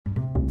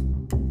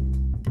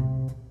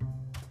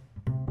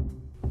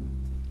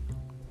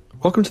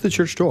Welcome to the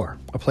Church Door,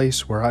 a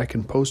place where I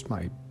can post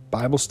my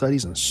Bible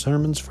studies and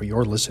sermons for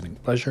your listening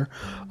pleasure.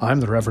 I'm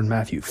the Reverend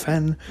Matthew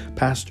Fenn,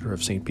 pastor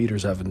of St.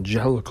 Peter's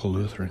Evangelical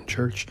Lutheran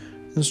Church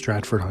in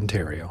Stratford,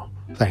 Ontario.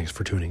 Thanks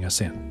for tuning us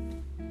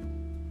in.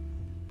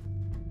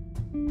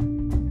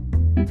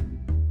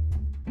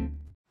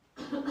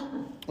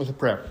 With a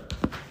prayer.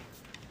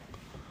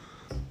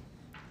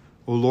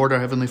 O Lord, our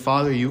Heavenly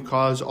Father, you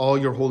cause all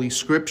your holy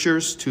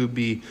scriptures to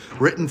be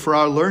written for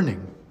our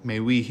learning. May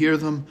we hear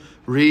them,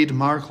 read,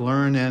 mark,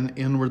 learn, and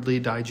inwardly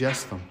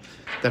digest them,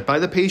 that by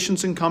the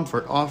patience and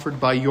comfort offered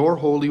by your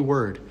holy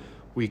word,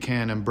 we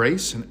can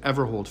embrace and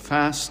ever hold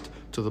fast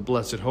to the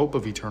blessed hope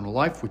of eternal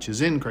life, which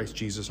is in Christ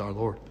Jesus our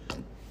Lord.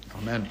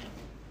 Amen.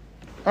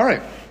 All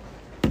right.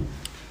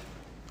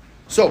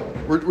 So,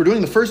 we're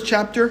doing the first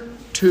chapter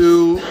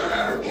to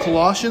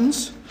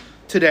Colossians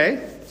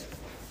today.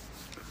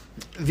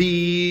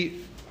 The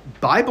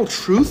Bible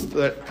truth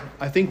that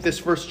I think this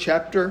first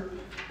chapter,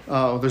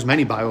 there's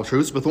many Bible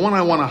truths, but the one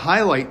I want to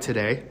highlight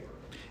today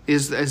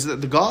is that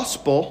the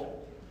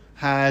gospel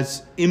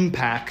has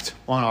impact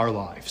on our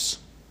lives.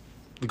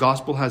 The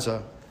gospel has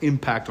an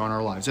impact on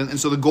our lives. And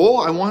so the goal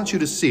I want you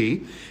to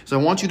see is I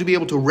want you to be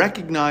able to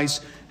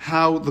recognize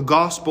how the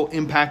gospel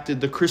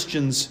impacted the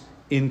Christians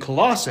in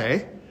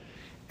Colossae.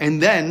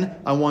 And then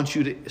I want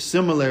you to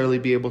similarly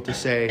be able to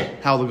say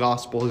how the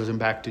gospel has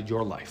impacted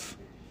your life.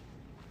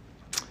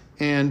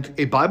 And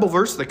a Bible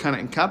verse that kind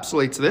of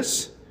encapsulates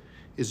this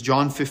is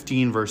John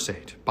 15, verse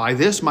 8. By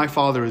this my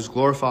Father is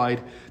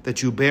glorified,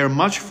 that you bear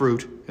much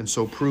fruit, and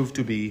so prove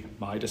to be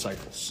my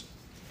disciples.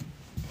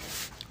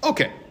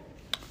 Okay.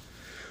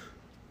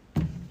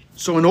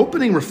 So an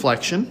opening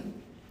reflection.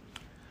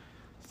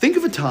 Think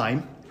of a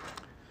time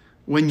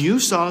when you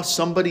saw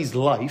somebody's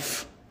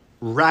life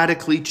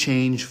radically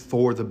change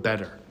for the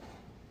better.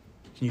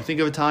 Can you think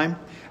of a time?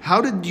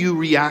 How did you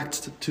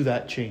react to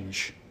that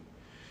change?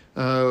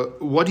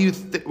 What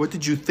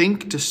did you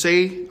think to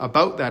say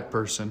about that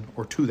person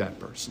or to that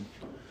person?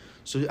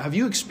 So have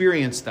you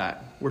experienced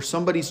that where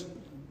somebody's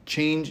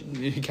changed?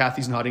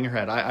 Kathy's nodding her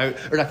head.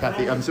 Or not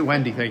Kathy.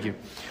 Wendy. Thank you.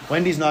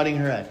 Wendy's nodding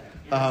her head.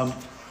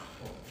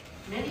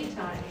 Many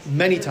times.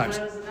 Many times.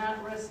 I was an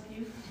at-risk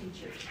youth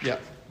teacher. Yeah.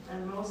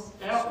 And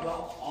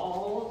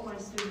all of my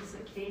students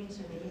that came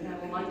to me had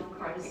a life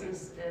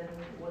crisis and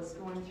was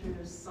going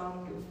through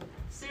some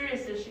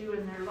serious issue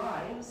in their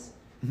lives.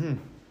 Mm-hmm.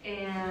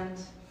 And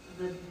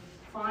the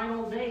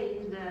final day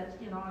that,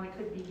 and it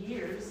could be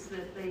years,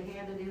 that they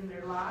handed in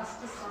their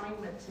last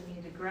assignment to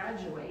me to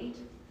graduate,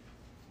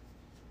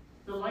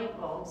 the light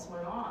bulbs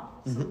went on.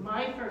 Mm-hmm. So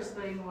my first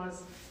thing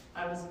was,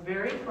 I was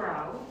very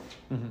proud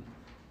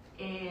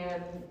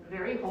and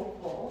very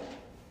hopeful,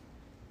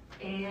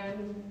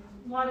 and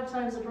a lot of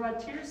times it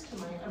brought tears to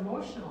my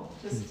emotional,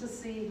 just to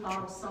see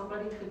how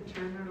somebody could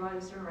turn their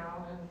lives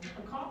around and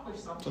accomplish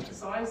something.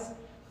 So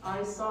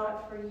I saw it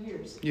for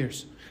years.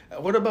 Years.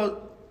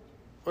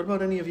 What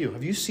about any of you?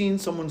 Have you seen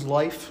someone's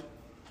life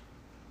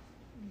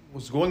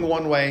was going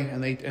one way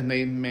and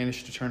they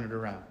managed to turn it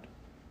around?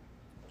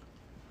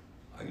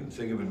 I can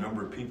think of a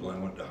number of people I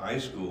went to high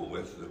school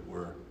with that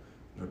were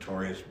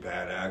notorious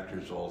bad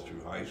actors all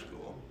through high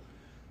school,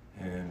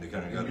 and they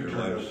kind of got their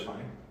lives.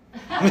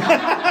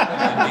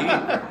 Indeed.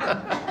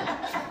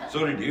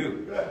 So did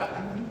you.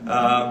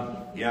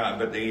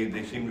 But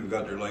they seem to have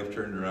got their life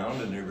turned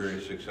around, and they're very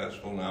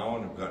successful now,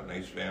 and have got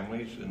nice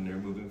families, and they're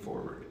moving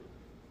forward.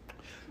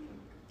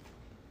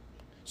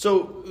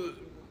 So,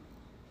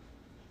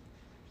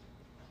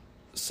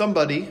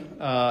 somebody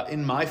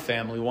in my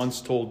family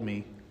once told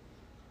me,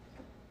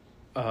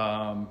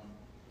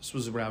 this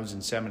was when I was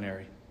in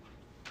seminary,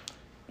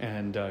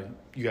 and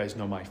you guys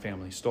know my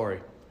family story.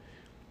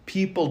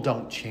 People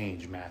don't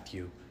change,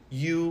 Matthew.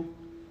 You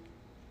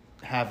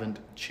haven't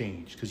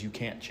changed because you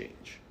can't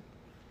change.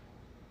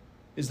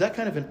 Is that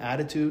kind of an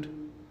attitude,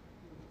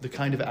 the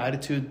kind of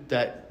attitude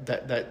that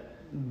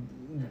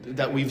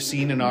we've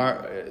seen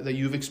that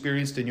you've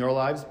experienced in your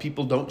lives?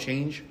 People don't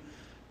change.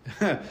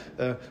 I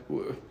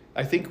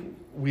think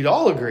we'd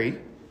all agree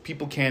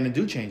people can and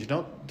do change,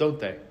 don't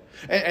they?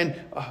 And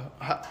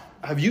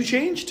have you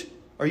changed?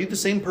 Are you the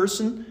same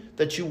person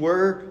that you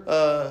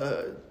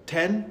were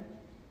 10,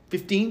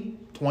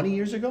 15, 20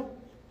 years ago?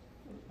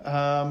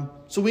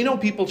 So we know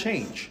people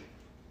change.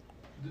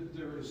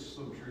 There is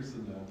some truth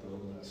in that, though,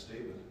 in that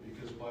statement,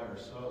 because by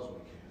ourselves we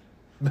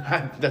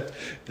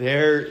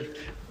can't.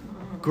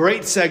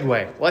 Great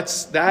segue.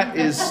 That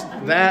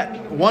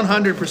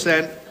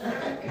 100%.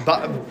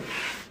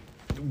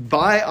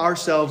 By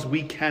ourselves,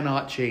 we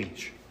cannot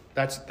change.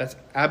 That's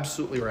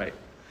absolutely right.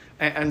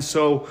 And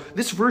so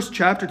this first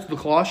chapter to the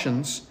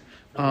Colossians,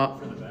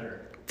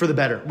 for the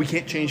better. We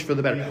can't change for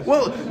the better.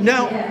 Well,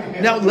 now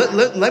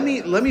let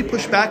me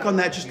push back on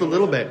that just a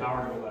little bit.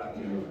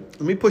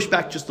 Let me push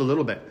back just a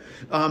little bit.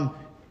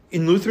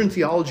 In Lutheran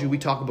theology, we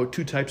talk about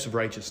two types of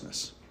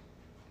righteousness.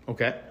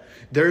 Okay?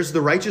 There's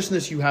the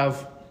righteousness you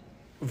have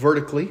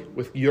vertically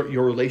with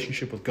your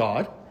relationship with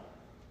God.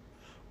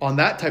 On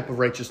that type of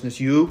righteousness,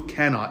 you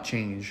cannot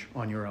change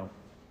on your own.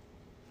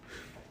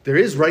 There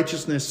is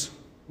righteousness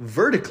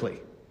vertically,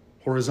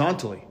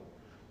 horizontally.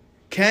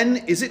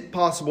 Is it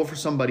possible for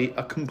somebody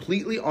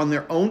completely on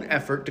their own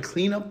effort to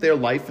clean up their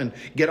life and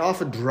get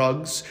off of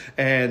drugs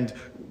and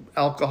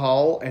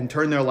alcohol and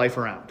turn their life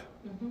around?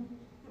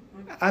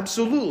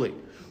 Absolutely.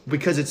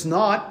 Because it's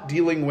not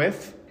dealing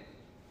with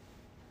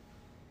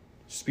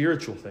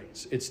spiritual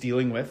things. It's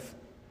dealing with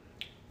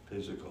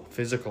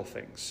physical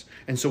things.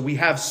 And so we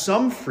have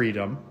some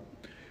freedom,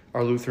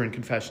 our Lutheran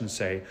confessions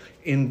say,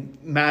 in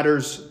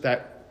matters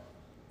that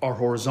are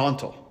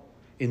horizontal,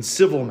 in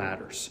civil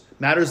matters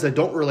that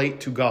don't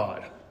relate to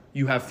God.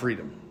 You have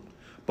freedom.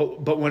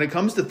 But when it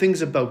comes to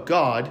things about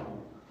God,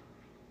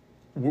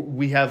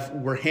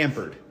 we're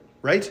hampered,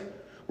 right?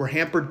 We're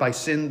hampered by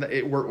sin.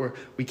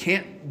 We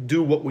can't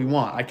do what we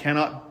want. I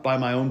cannot by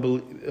my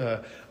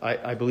own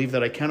I believe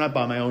that I cannot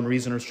by my own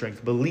reason or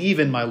strength believe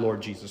in my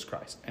Lord Jesus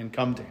Christ and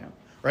come to him,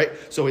 right?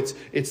 So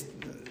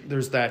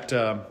there's that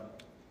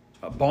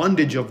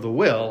bondage of the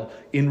will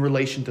in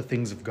relation to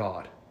things of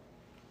God.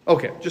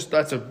 Okay,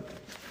 that's a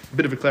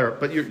bit of a clear up,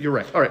 but you're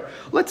right. All right,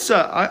 let's.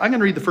 I'm going to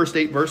read the first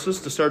 8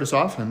 verses to start us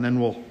off, and then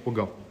we'll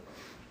go.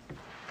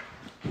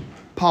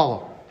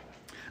 Paul,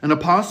 an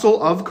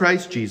apostle of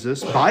Christ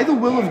Jesus, by the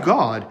will of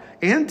God,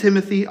 and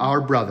Timothy, our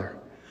brother,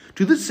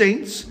 to the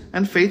saints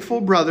and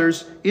faithful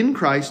brothers in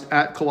Christ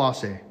at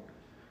Colossae,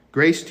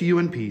 grace to you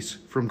and peace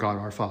from God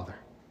our Father.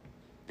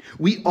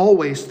 We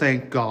always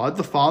thank God,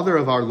 the Father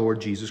of our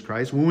Lord Jesus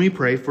Christ, when we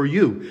pray for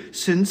you,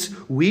 since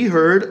we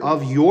heard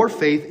of your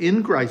faith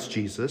in Christ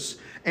Jesus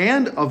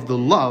and of the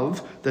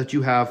love that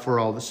you have for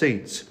all the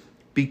saints,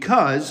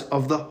 because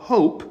of the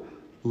hope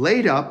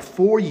laid up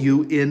for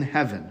you in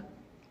heaven.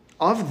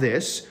 Of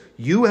this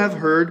you have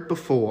heard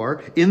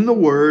before in the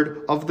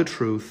word of the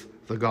truth,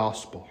 the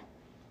gospel,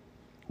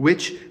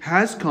 which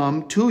has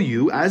come to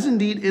you, as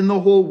indeed in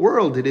the whole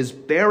world it is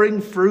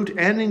bearing fruit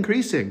and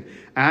increasing,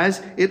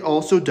 as it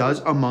also does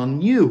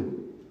among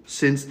you,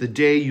 since the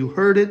day you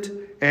heard it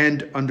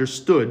and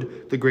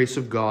understood the grace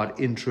of God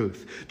in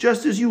truth,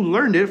 just as you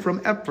learned it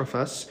from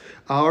Epaphras,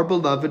 our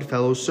beloved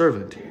fellow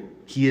servant.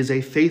 He is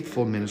a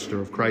faithful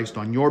minister of Christ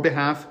on your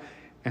behalf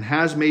and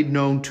has made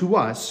known to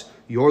us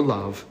your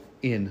love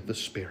in the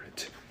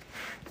Spirit.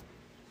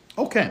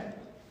 Okay.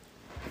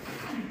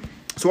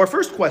 So our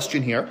first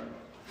question here,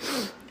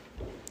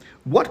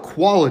 what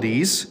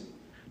qualities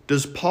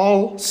does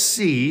Paul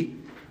see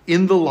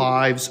in the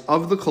lives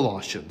of the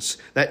Colossians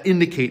that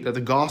indicate that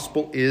the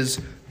gospel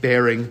is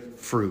bearing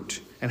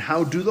fruit? And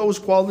how do those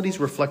qualities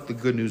reflect the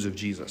good news of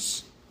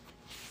Jesus?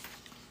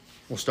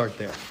 We'll start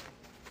there.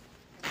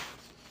 The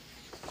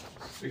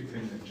big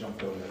thing that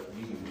jumped out at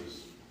me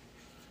was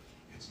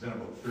it's been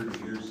about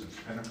 30 years since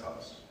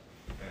Pentecost,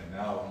 and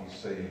now he's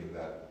saying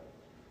that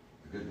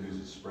the good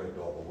news is spread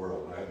to all the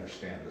world. I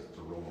understand that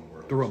the Roman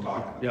world is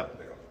talking about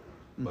there,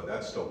 but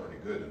that's still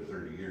pretty good in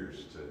 30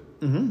 years to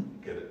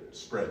get it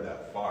spread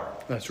that far.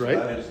 That's right.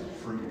 So that is the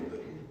fruit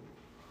that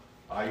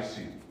I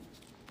see.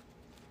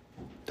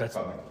 That's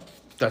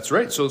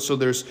right. So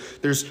there's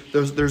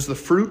the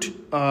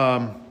fruit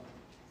that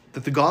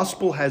the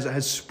gospel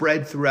has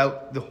spread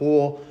throughout the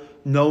whole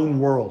known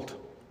world.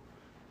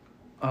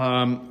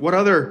 What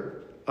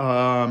other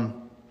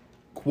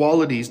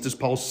qualities does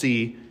Paul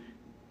see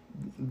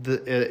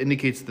that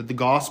indicates that the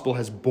gospel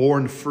has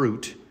borne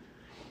fruit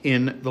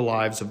in the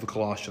lives of the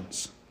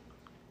Colossians?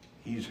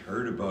 He's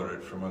heard about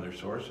it from other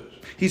sources.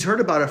 He's heard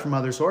about it from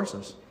other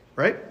sources,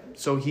 right?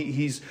 So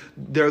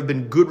there have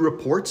been good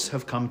reports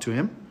have come to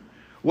him.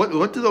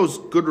 What do those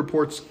good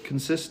reports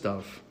consist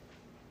of?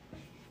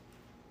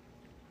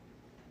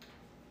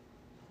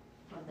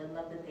 Well, the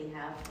love that they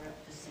have for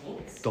the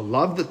saints. The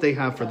love that they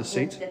have for the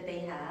saints. The hope that they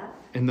have.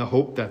 And the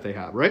hope that they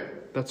have, right?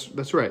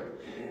 That's right.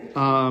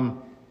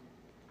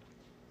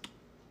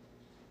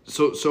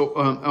 So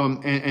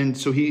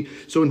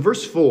in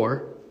verse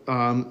 4,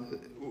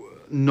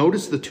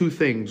 notice the two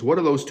things. What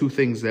are those two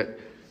things that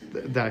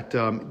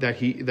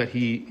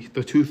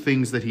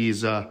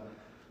he's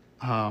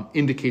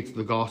indicates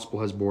the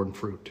gospel has borne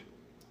fruit?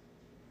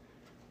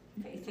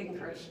 Faith in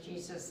Christ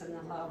Jesus and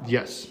the love.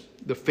 Yes,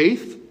 the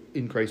faith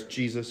in Christ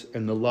Jesus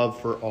and the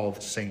love for all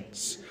the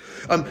saints.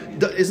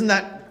 Isn't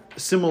that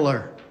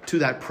similar to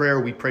that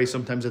prayer we pray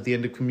sometimes at the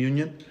end of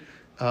communion?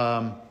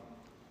 That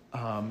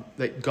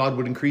God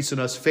would increase in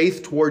us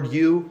faith toward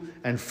you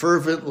and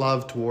fervent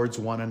love towards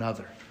one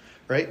another.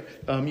 Right?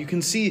 You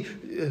can see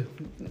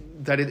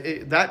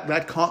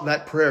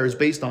that prayer is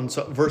based on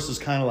verses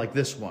kind of like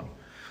this one.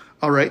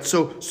 All right.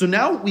 So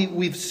now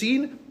we've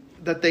seen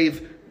that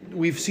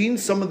we've seen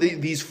some of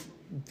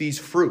these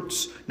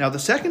fruits. Now the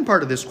second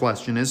part of this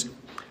question is,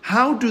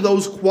 how do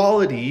those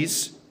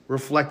qualities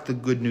reflect the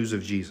good news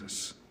of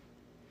Jesus?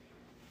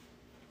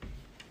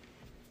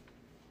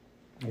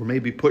 Or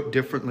maybe put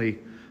differently,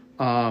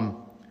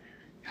 how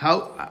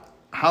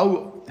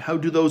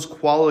do those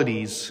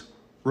qualities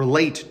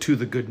relate to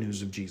the good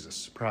news of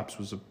Jesus? Perhaps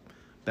was a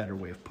better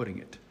way of putting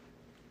it.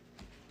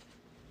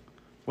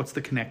 What's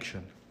the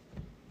connection?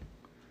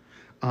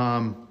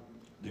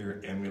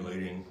 They're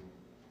emulating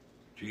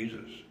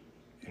Jesus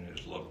in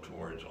his love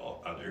towards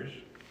all others.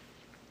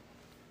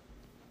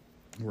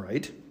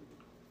 Right.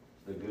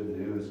 The good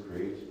news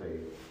creates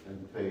faith,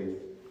 and faith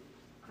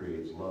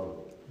creates love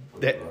for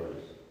That-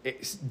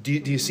 others. Do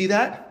you see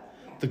that?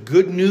 The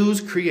good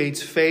news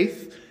creates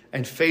faith,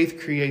 and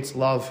faith creates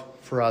love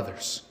for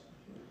others.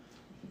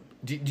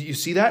 Do you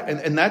see that?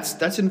 And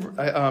that's in.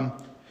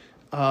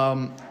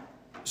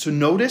 So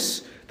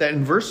notice that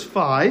in verse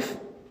 5,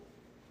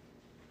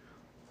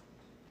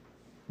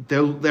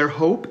 their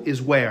hope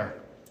is where?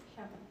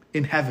 Heaven.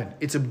 In heaven.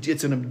 It's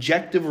an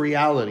objective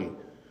reality,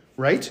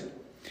 right?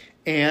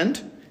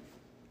 And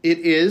it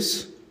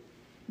is,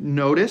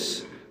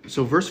 notice,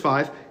 so verse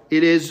 5,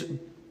 it is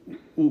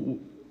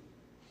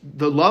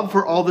the love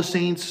for all the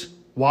saints.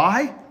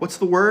 Why? What's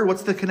the word?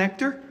 What's the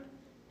connector?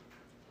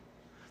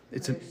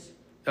 It's the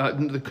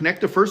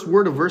connector, first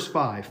word of verse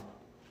 5.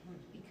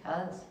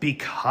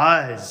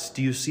 Because.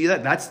 Do you see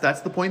that?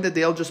 That's the point that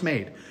Dale just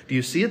made. Do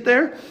you see it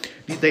there?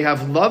 They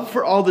have love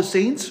for all the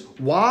saints.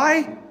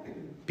 Why?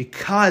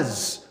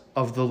 Because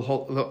of the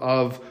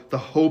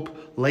hope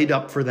laid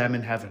up for them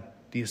in heaven.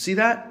 Do you see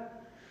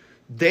that?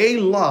 They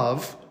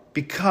love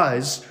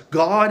because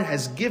God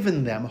has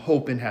given them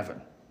hope in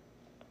heaven.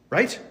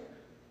 Right?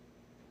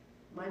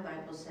 My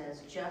Bible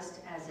says, just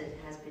as it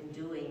has been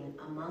doing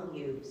among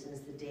you since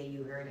the day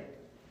you heard it.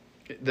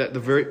 It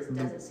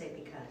doesn't say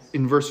because.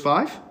 In verse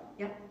 5?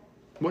 Yep.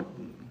 What?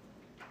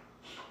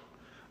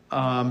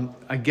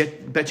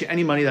 Bet you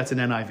any money that's an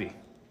NIV.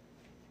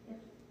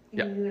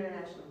 Yeah. New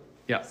International.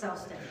 Yeah.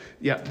 Self-study.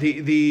 Yeah.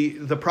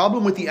 The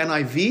problem with the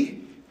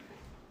NIV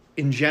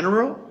in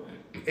general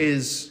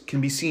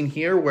can be seen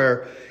here,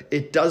 where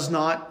it does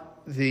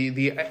not that's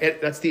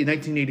the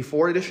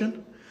 1984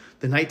 edition.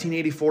 The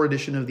 1984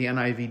 edition of the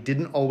NIV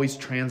didn't always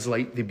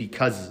translate the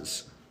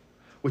becauses,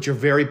 which are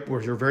very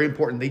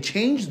important. They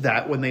changed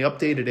that when they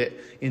updated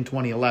it in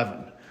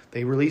 2011.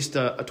 They released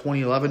a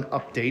 2011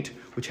 update,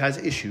 which has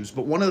issues.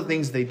 But one of the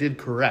things they did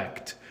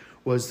correct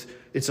was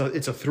it's a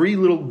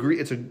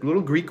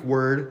little Greek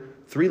word,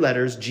 3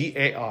 letters,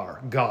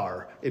 G-A-R,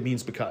 gar. It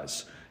means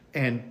because.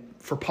 And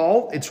for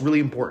Paul, it's really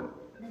important.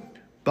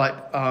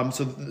 But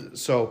so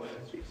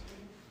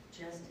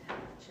Just as it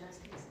has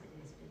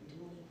been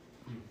doing.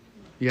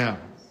 yeah.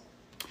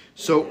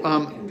 So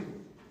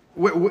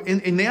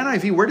in the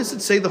NIV, where does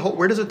it say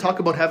where does it talk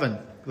about heaven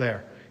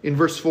there? In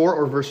verse 4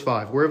 or verse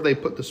 5? Where have they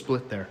put the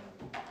split there?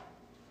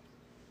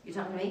 You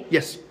talking to me?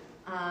 Yes.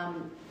 The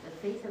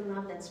faith and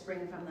love that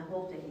spring from the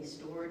hope that he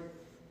stored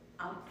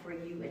up for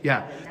you in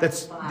Yeah, heaven.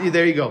 that's 5.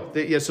 there you go.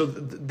 So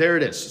there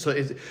it is. So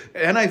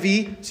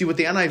NIV. See what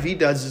the NIV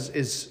does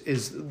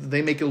is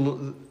they make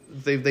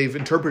they've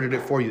interpreted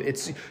it for you.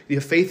 It's the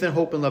faith and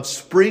hope and love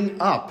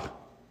spring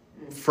up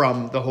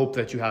from the hope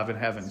that you have in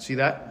heaven. See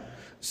that?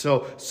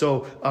 So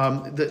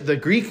the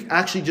Greek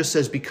actually just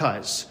says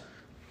because,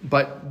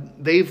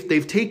 but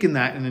they've taken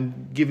that and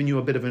then given you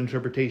a bit of an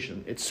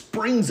interpretation. It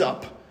springs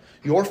up.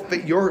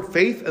 Your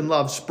faith and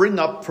love spring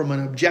up from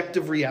an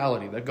objective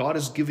reality that God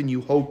has given you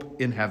hope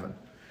in heaven.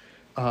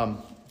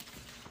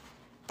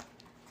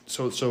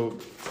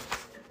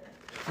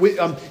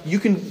 You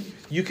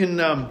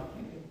can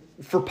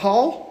for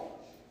Paul,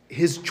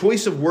 his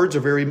choice of words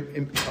are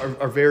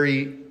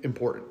very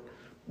important.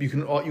 You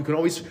can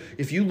always,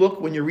 if you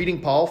look when you're reading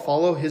Paul,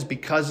 follow his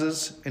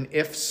becauses and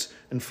ifs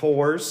and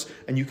fors,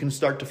 and you can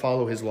start to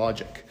follow his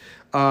logic.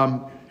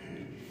 All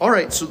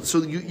right, so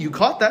you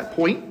caught that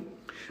point.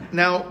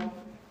 Now,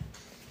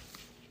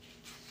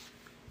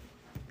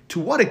 to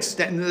what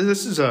extent,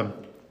 this is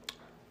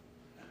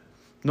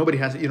nobody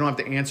has, you don't have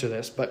to answer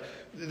this, but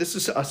this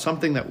is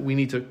something that we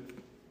need to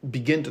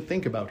begin to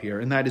think about here,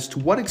 and that is, to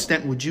what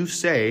extent would you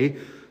say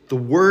the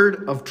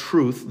word of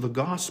truth, the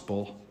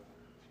gospel,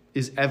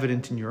 is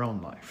evident in your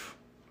own life?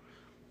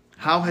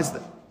 How has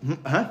that?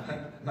 Huh?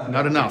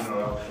 Not enough.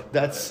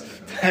 That's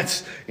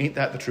ain't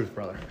that the truth,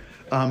 brother?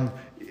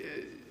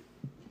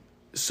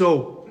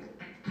 So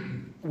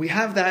we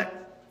have that.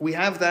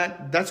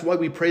 That's why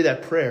we pray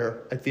that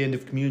prayer at the end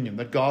of communion,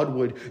 that God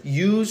would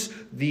use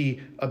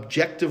the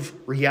objective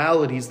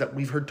realities that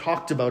we've heard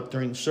talked about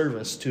during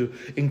service to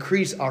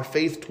increase our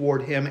faith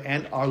toward Him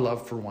and our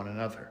love for one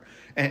another.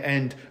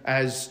 And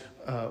as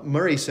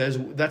Murray says,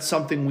 that's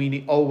something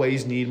we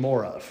always need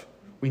more of.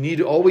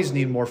 We always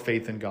need more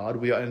faith in God.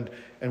 We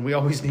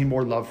always need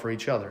more love for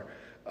each other.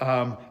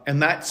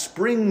 And that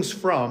springs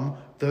from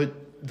the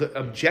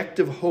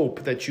objective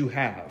hope that you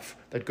have,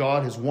 that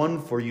God has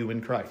won for you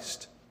in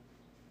Christ.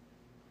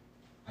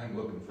 I'm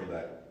looking for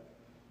that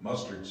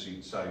mustard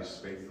seed size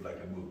faith that I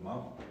can move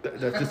mountains.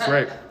 That's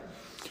right.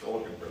 Still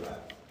looking for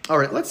that. All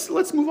right, let's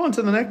move on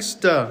to the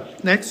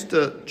next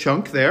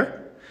chunk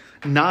there,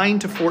 9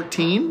 to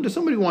 14. Does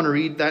somebody want to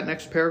read that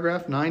next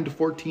paragraph, 9 to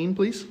 14,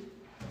 please?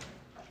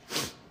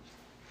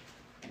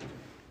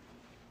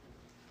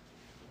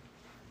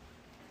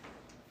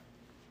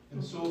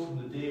 And so from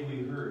the day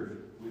we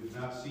heard, we've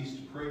not ceased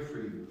to pray for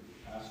you,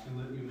 asking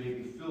that you may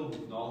be filled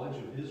with knowledge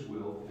of His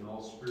will in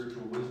all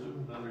spiritual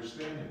wisdom and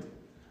understanding,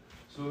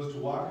 so as to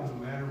walk in a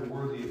manner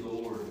worthy of the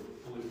Lord,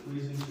 fully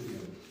pleasing to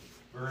Him,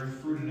 bearing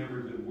fruit in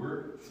every good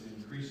work and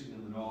increasing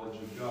in the knowledge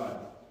of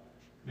God,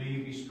 May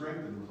you be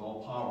strengthened with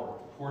all power,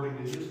 according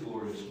to his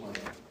glorious might,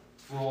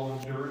 for all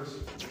endurance,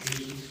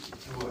 patience,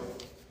 and joy,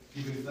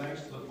 giving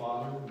thanks to the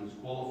Father who has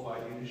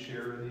qualified you to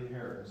share in the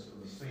inheritance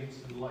of the saints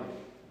in light.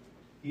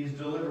 He has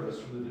delivered us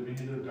from the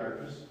dominion of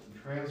darkness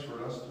and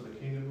transferred us to the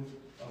kingdom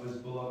of his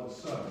beloved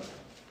Son,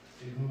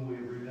 in whom we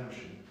have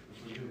redemption,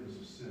 the forgiveness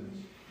of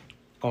sins.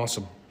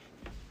 Awesome.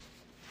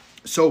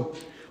 So,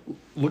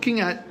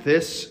 looking at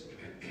this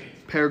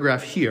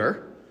paragraph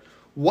here,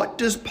 what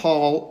does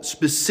Paul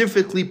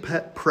specifically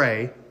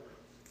pray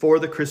for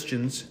the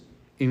Christians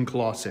in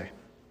Colossae?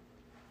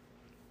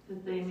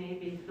 That they may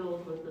be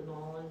filled with the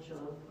knowledge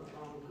of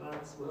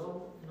God's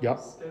will, and Yep.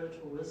 all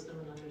spiritual wisdom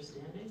and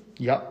understanding.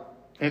 Yep.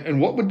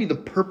 And what would be the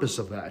purpose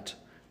of that?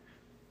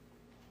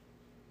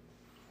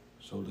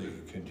 So they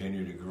can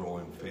continue to grow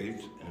in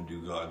faith and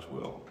do God's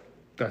will.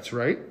 That's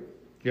right.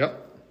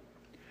 Yep.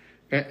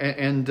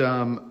 And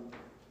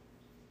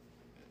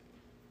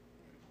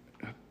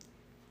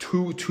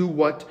to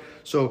what?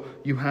 So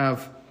you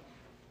have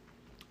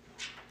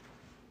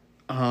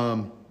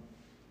and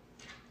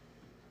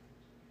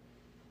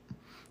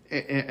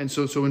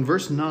so in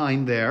verse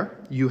 9 there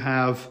you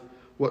have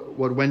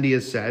what Wendy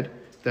has said,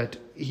 that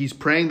he's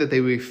praying that they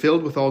will be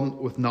filled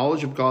with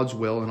knowledge of God's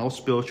will and all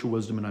spiritual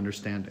wisdom and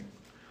understanding.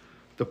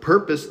 The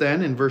purpose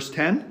then in verse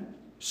 10,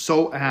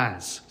 so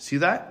as. See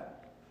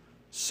that?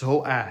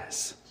 So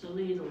as. To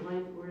lead a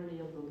life worthy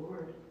of the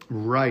Lord.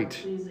 Right.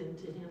 Pleasing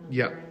to him and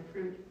Yep. bearing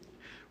fruit.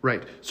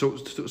 Right.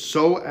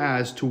 So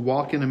as to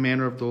walk in a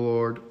manner of the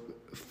Lord,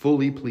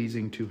 fully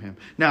pleasing to him.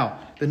 Now,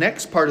 the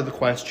next part of the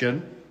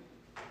question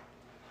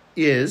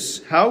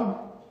is,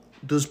 how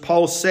does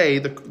Paul say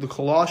the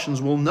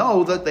Colossians will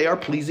know that they are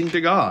pleasing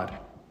to God?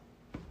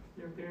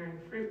 They're bearing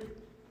fruit.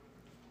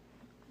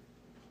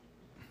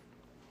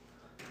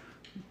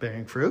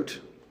 Bearing fruit.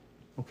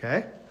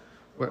 Okay.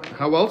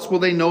 How else will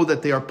they know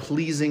that they are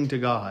pleasing to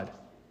God?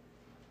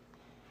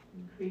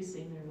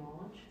 Increasing their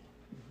knowledge.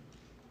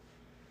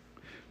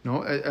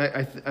 No,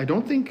 I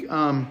don't think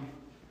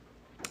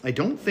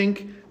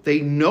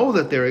they know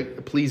that they're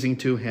pleasing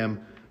to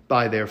him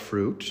by their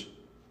fruit.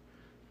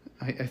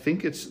 I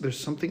think there's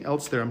something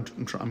else there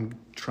I'm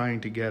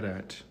trying to get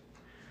at.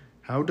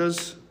 How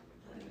does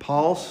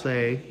Paul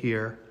say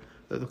here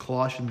that the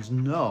Colossians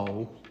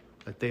know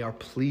that they are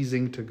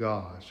pleasing to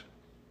God?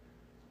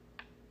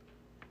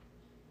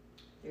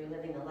 They're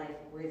living a life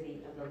worthy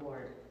of the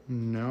Lord.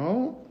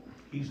 No.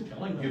 He's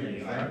telling them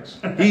they are.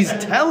 He's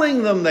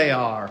telling them they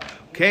are.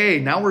 Okay,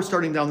 now we're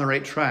starting down the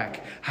right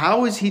track.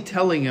 How is he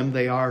telling them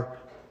they are?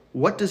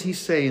 What does he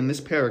say in this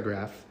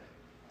paragraph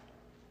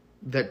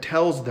that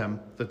tells them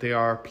that they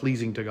are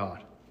pleasing to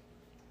God?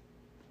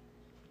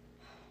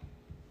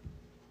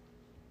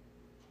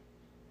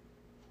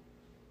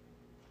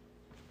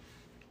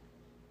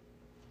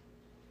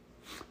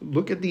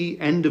 Look at the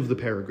end of the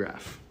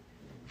paragraph.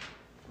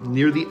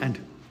 Near the end.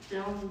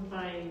 Down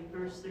by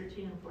verse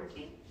 13 and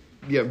 14.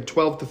 Yeah,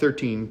 12 to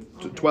 13,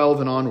 Okay.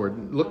 12 and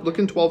onward. Look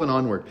in 12 and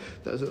onward.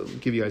 I'll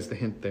give you guys the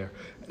hint there.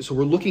 So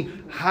we're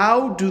looking,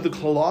 how do the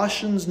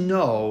Colossians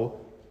know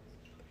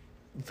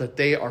that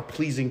they are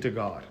pleasing to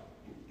God?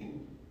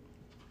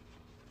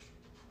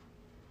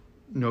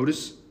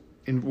 Notice,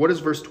 what does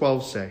verse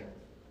 12 say?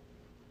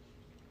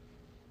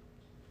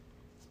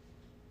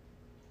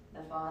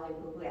 The Father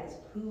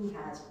who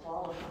has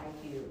qualified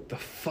you. The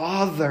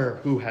Father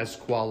who has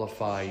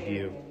qualified Share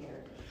you. in the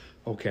inheritance.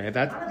 Okay, How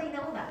that. do they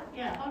know that?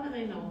 Yeah, how do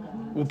they know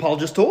that? Well, Paul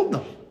just told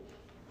them.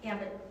 Yeah,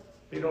 but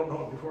They don't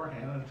know it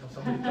beforehand until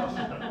somebody tells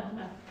them.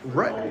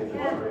 Right.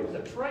 yeah.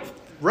 That's right.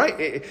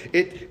 Right.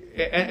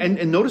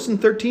 And notice in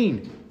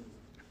 13,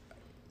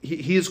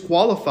 he has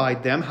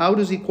qualified them. How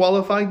does he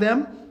qualify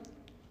them?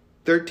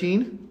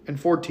 13 and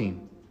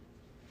 14.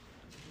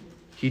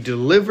 He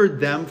delivered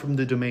them from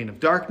the domain of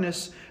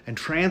darkness and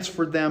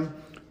transferred them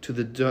to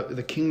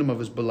the kingdom of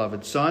his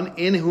beloved Son,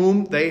 in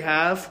whom they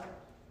have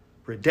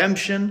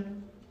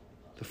redemption,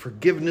 the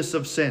forgiveness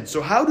of sins. So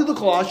how do the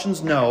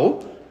Colossians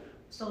know?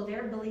 So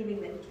they're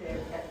believing that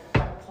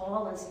what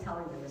Paul is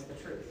telling them is the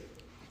truth.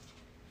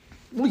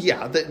 Well,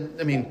 yeah.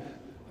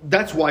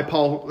 That's why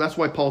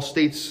Paul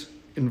states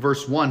in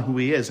verse 1 who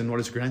he is and what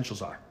his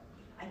credentials are.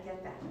 I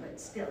get that, but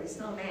still, he's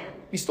still a man.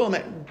 He's still a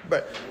man,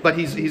 but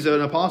he's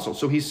an apostle.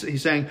 So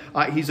he's saying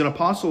he's an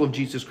apostle of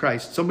Jesus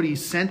Christ, somebody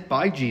sent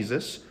by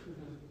Jesus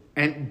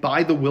and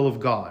by the will of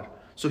God.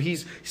 So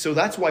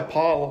that's why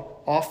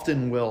Paul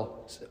often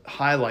will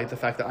highlight the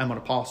fact that I'm an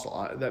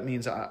apostle. That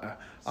means I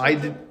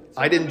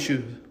didn't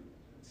choose.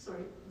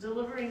 Sorry,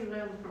 delivering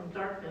them from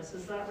darkness,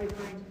 is that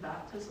referring to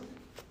baptism?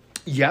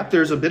 Yep,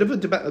 there's a bit of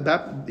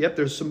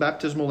there's some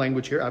baptismal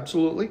language here,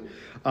 absolutely.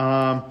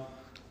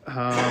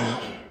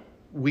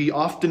 We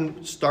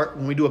often start,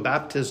 when we do a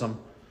baptism,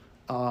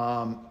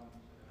 the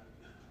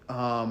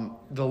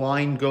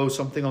line goes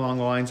something along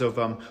the lines of,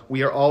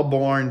 we are all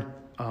born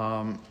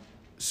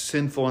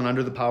sinful and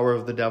under the power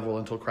of the devil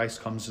until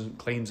Christ comes and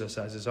claims us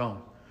as his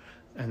own.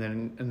 And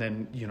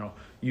then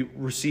you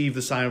receive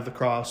the sign of the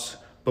cross,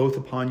 both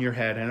upon your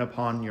head and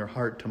upon your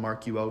heart, to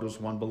mark you out as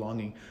one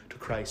belonging to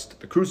Christ,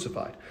 the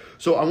crucified.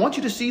 So I want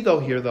you to see,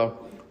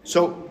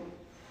 so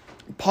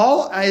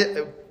Paul,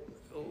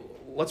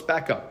 let's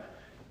back up,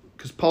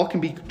 because Paul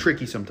can be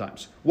tricky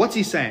sometimes. What's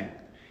he saying?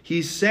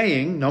 He's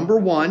saying, number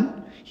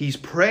one, he's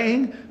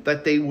praying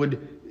that they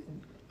would,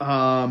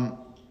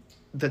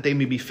 that they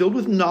may be filled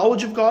with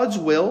knowledge of God's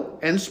will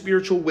and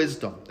spiritual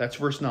wisdom. That's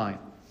verse 9.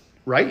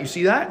 Right? You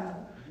see that?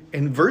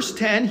 In verse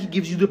 10, he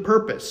gives you the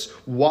purpose.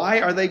 Why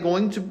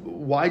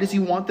does he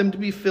want them to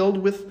be filled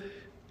with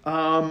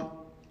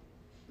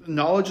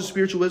knowledge of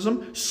spiritual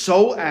wisdom?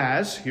 So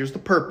as, here's the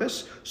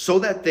purpose, so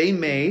that they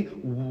may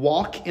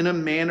walk in a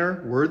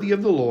manner worthy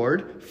of the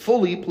Lord,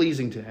 fully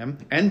pleasing to him,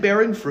 and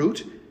bearing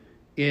fruit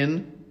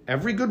in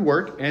every good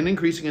work, and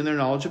increasing in their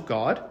knowledge of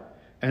God.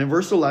 And in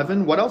verse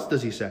 11, what else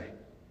does he say?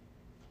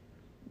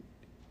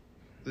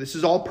 This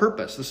is all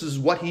purpose. This is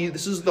what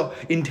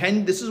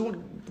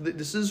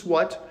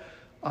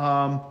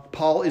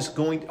Paul is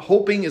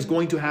hoping is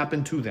going to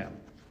happen to them.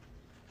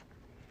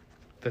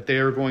 That they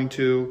are going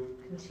to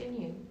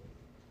Continue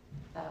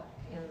to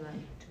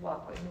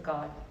walk with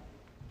God.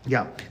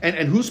 Yeah.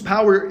 And whose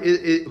power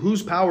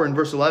in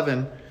verse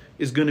 11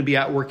 is going to be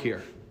at work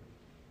here?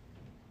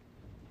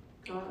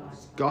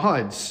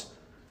 God's.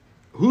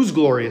 Whose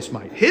glorious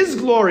might? His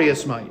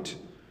glorious might.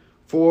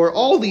 For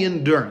all the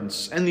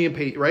endurance and the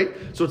right?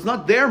 So it's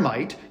not their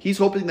might. He's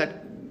hoping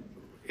that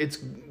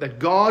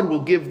God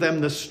will give them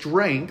the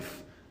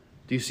strength.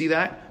 Do you see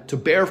that? To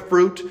bear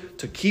fruit,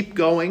 to keep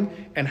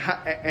going, and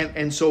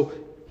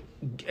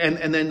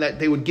then that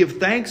they would give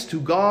thanks to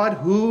God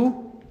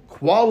who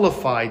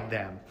qualified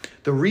them.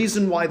 The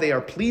reason why they are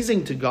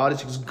pleasing to God is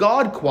because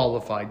God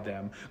qualified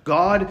them.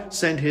 God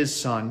sent his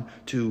Son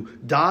to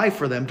die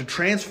for them, to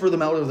transfer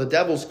them out of the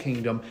devil's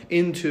kingdom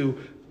into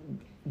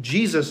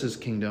Jesus'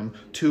 kingdom,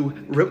 to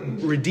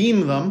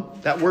redeem them.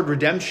 That word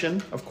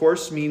redemption, of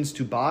course, means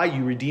to buy.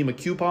 You redeem a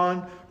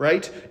coupon,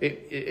 right?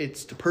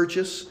 It's to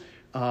purchase.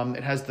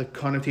 It has the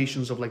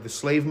connotations of like the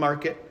slave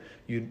market.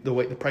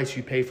 The price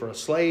you pay for a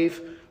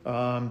slave.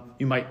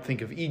 You might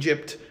think of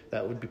Egypt.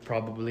 That would be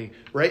probably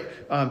right.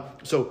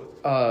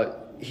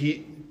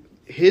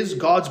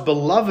 God's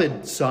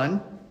beloved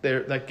Son.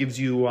 There, that gives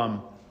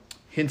you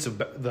hints of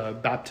the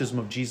baptism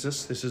of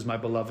Jesus. This is my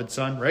beloved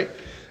Son, right?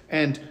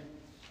 And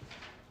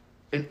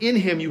in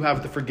him you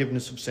have the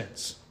forgiveness of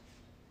sins.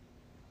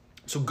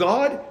 So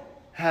God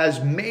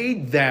has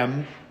made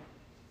them.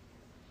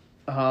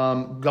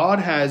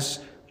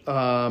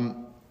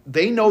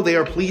 They know they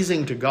are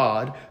pleasing to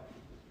God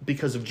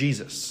because of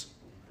Jesus.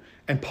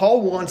 And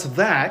Paul wants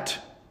that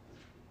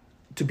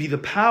to be the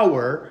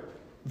power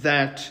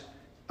that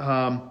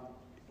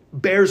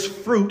bears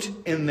fruit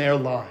in their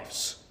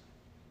lives.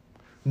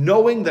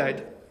 Knowing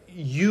that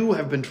you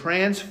have been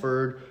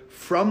transferred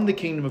from the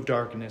kingdom of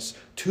darkness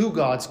to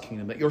God's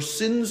kingdom, that your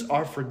sins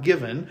are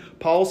forgiven,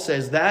 Paul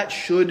says that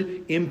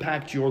should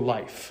impact your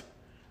life.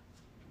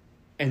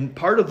 And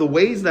part of the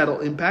ways that'll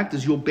impact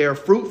is you'll bear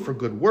fruit for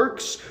good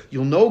works.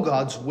 You'll know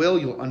God's will.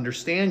 You'll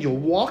understand. You'll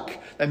walk.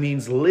 That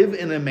means live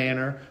in a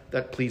manner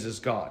that pleases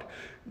God.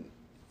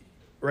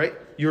 Right?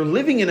 You're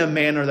living in a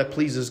manner that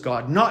pleases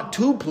God, not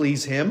to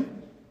please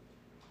him,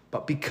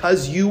 but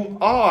because you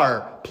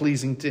are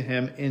pleasing to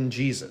him in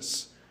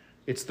Jesus.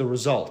 It's the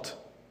result.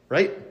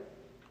 Right?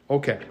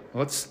 Okay.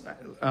 Let's.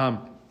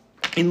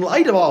 In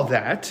light of all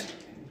that,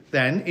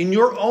 then, in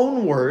your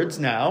own words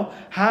now,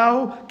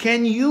 how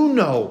can you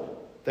know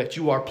that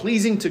you are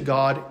pleasing to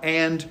God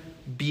and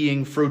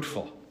being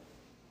fruitful?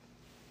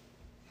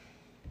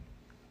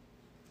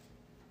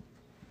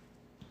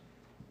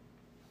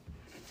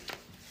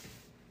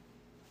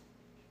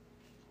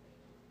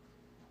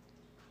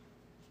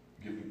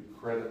 Giving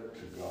credit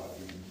to God,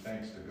 giving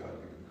thanks to God,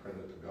 giving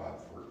credit to God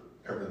for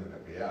everything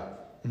that we have.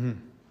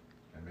 Mm-hmm.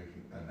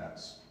 And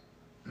that's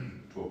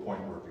to a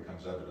point where it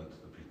becomes evident to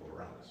the people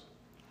around us.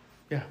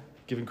 Yeah,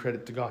 giving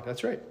credit to God.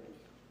 That's right.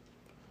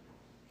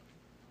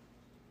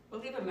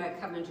 Well, even by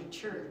coming to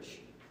church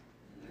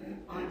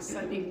on a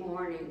Sunday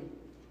morning,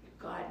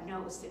 God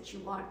knows that you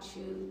want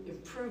to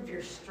improve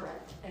your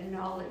strength and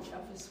knowledge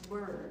of his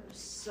word.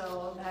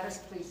 So that is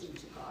pleasing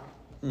to God.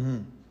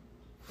 Mm-hmm.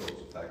 So it's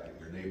the fact that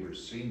your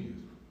neighbor's seen you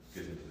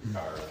get into the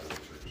car after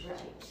the church.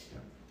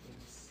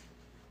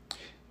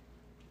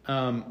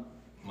 Right. Yeah.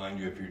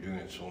 Mind you, if you're doing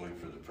it solely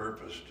for the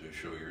purpose to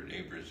show your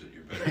neighbors that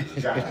you're better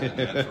than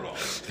them, that's wrong.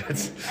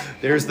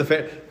 There's the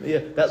fair.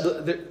 Yeah,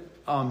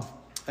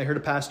 I heard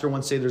a pastor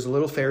once say there's a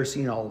little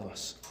Pharisee in all of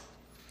us.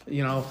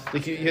 You know,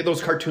 like you hear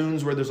those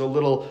cartoons where there's a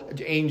little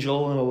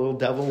angel and a little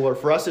devil, or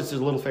for us it's a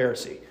little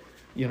Pharisee.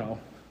 You know.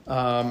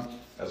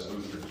 As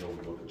Lutherans,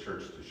 we go to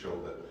church to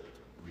show that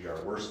we are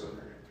worse than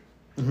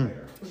they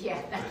are. Yeah,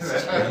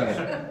 that's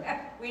true.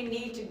 We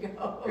need to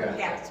go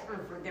ask for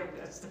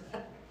forgiveness.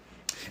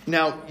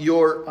 Now,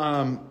 your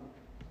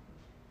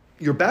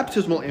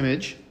baptismal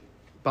image,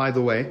 by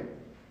the way,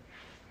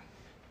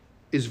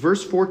 is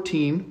verse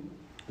 14,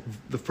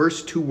 the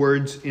first two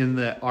words in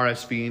the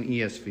RSV and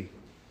ESV.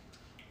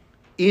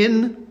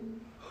 In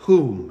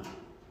whom?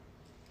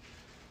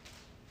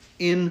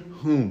 In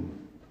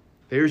whom?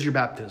 There's your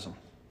baptism.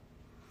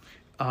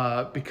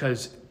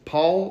 Because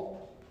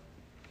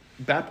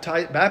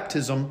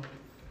baptism,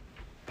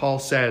 Paul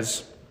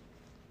says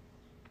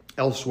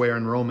elsewhere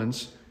in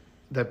Romans,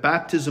 that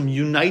baptism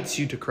unites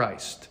you to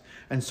Christ.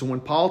 And so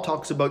when Paul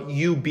talks about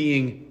you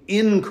being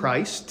in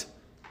Christ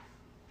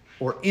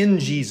or in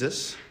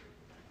Jesus,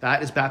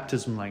 that is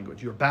baptism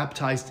language. You're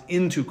baptized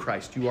into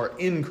Christ. You are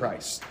in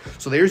Christ.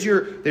 So there's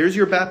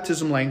your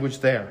baptism language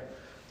there.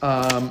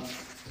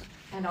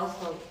 And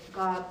also,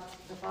 God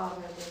the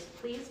Father is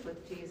pleased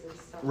with Jesus.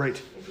 So right.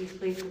 If he's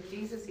pleased with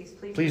Jesus, he's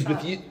pleased with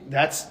us. you.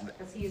 That's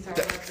because he's our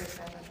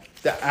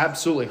representative.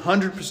 Absolutely,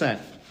 100%.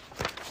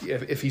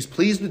 If he's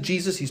pleased with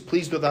Jesus, he's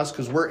pleased with us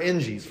because we're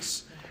in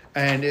Jesus.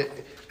 And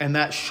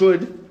that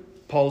should,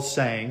 Paul's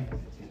saying,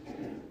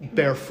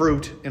 bear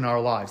fruit in our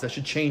lives. That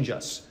should change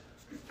us.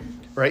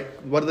 Right?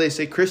 What do they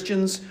say?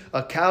 Christians,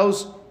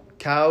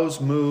 cows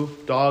moo,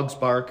 dogs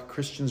bark,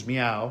 Christians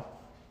meow.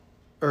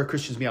 Or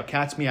Christians meow,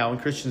 cats meow,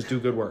 and Christians do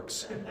good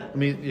works. I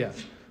mean, yeah.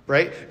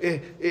 Right?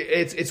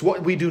 It's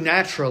what we do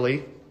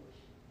naturally,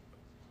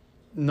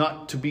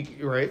 not to be,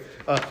 right?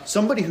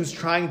 Somebody who's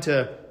trying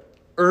to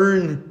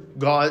earn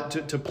God,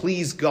 to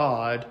please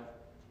God,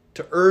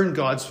 to earn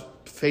God's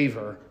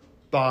favor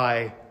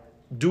by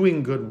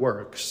doing good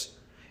works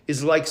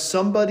is like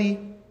somebody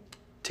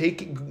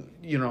taking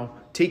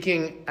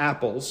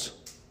apples,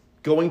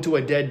 going to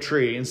a dead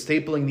tree and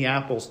stapling the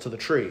apples to the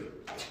tree.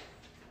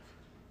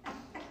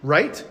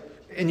 Right?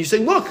 And you say,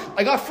 look,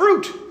 I got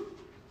fruit.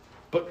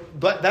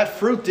 But that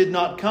fruit did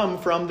not come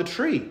from the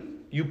tree.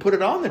 You put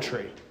it on the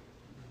tree.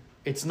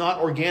 It's not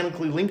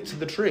organically linked to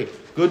the tree.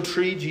 Good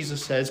tree,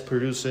 Jesus says,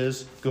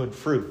 produces good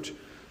fruit.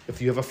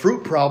 If you have a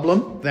fruit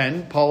problem,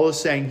 then Paul is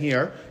saying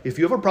here, if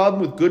you have a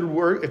problem with good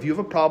work, if you have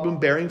a problem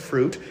bearing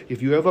fruit,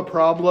 if you have a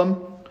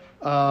problem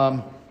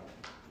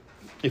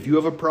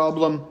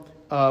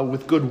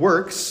with good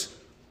works,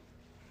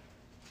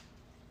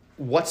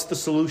 what's the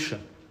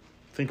solution?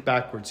 Think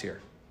backwards here.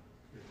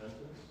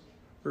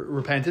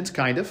 Repentance,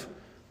 kind of.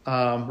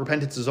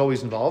 Repentance is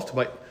always involved,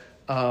 but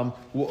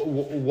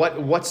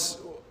what's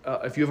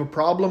if you have a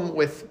problem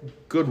with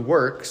good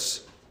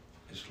works?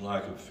 It's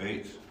lack of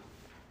faith.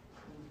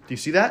 Do you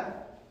see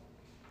that?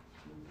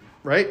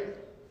 Right?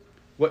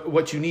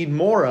 What you need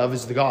more of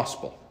is the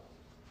gospel.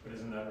 But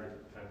isn't that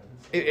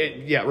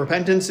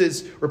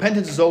repentance?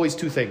 Repentance is always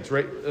two things,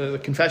 right?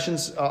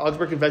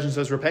 Augsburg Confession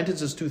says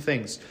repentance is two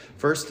things.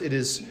 First, it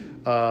is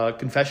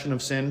confession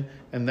of sin,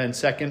 and then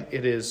second,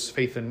 it is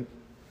faith in.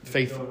 If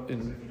you don't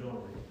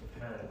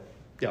repent,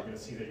 yeah. You're going to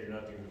see that you're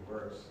not doing good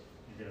works.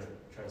 You're going to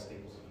try to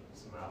staple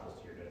some apples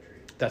to your dead tree.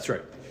 That's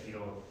right. If you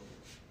don't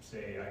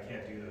say, I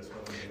can't do this,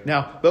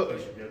 now,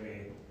 forgive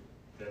me,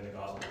 then the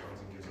gospel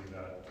comes and gives you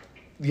that.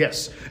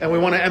 Yes, and we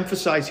want to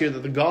emphasize here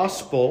that the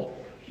gospel,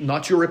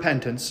 not your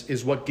repentance,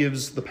 is what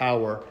gives the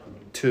power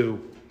to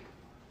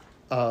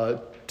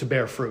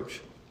bear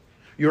fruit.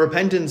 Your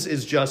repentance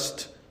is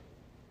just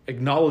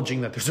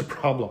acknowledging that there's a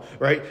problem,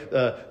 right?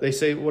 They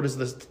say, what is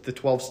the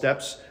 12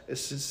 steps?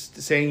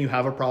 Saying you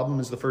have a problem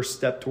is the first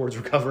step towards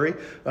recovery.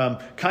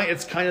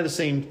 It's kind of the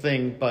same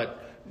thing,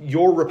 but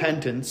your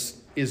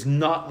repentance is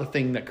not the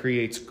thing that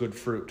creates good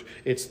fruit.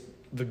 It's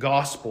the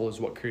gospel is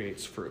what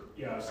creates fruit.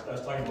 Yeah, I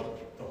was talking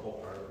about the whole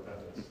part of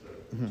repentance.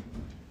 Mm-hmm.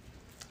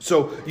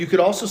 So you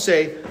could also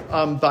say,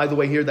 by the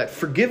way, here that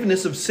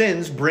forgiveness of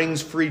sins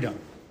brings freedom.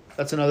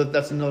 That's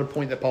another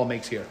point that Paul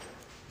makes here.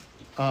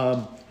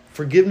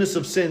 Forgiveness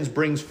of sins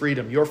brings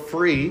freedom. You're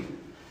free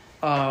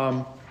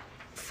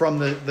from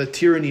the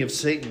tyranny of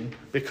Satan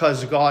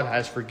because God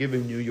has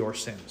forgiven you your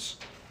sins.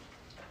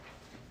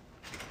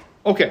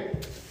 Okay.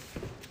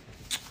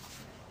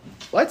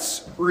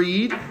 Let's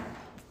read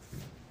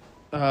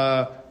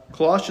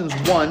Colossians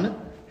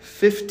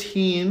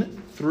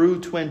 1:15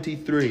 through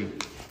 23.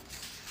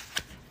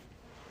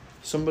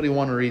 Somebody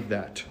want to read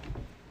that?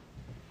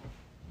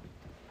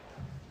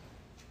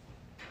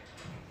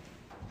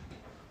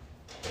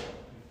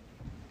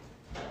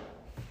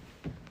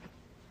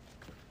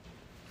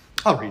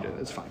 I'll read it,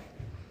 it's fine.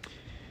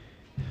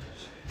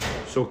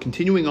 So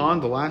continuing on,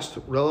 the last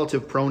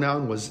relative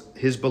pronoun was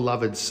his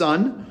beloved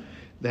Son.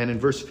 Then in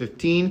verse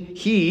 15,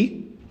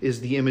 he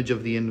is the image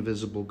of the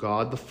invisible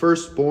God, the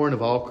firstborn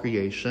of all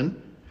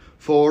creation.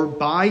 For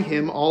by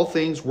him all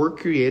things were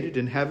created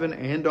in heaven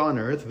and on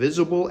earth,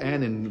 visible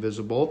and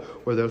invisible,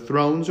 whether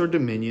thrones or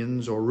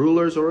dominions or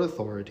rulers or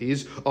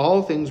authorities.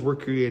 All things were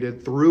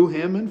created through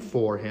him and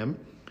for him.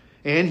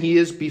 And he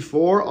is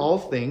before all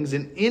things,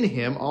 and in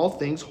him all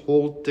things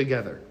hold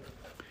together.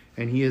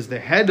 And he is the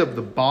head of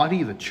the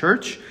body, the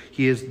church.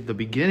 He is the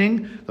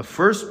beginning, the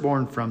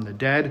firstborn from the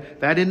dead,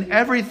 that in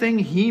everything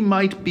he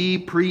might be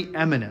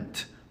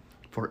preeminent.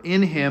 For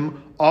in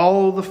him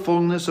all the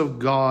fullness of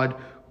God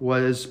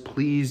was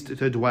pleased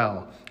to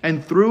dwell,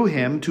 and through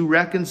him to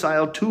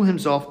reconcile to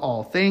himself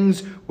all things,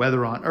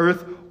 whether on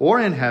earth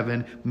or in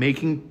heaven,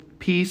 making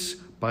peace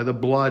by the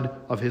blood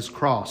of his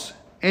cross.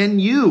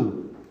 And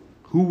you,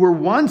 who were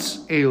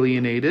once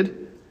alienated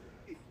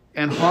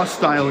and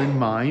hostile in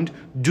mind,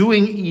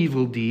 doing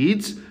evil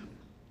deeds,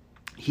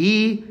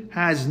 he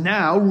has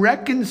now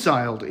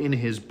reconciled in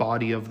his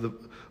body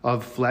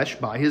of flesh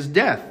by his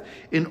death,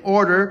 in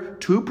order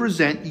to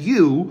present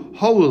you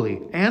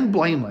holy and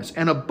blameless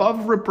and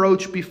above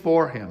reproach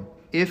before him,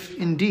 if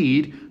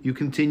indeed you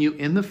continue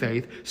in the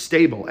faith,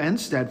 stable and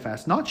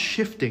steadfast, not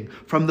shifting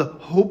from the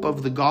hope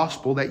of the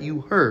gospel that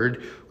you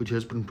heard, which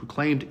has been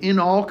proclaimed in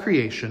all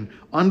creation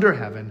under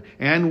heaven,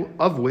 and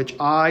of which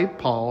I,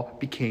 Paul,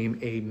 became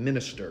a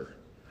minister.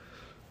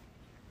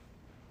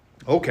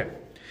 Okay,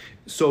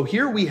 so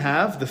here we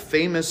have a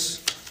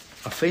famous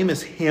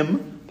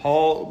hymn.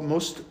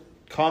 Most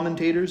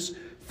commentators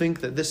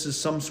think that this is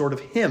some sort of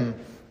hymn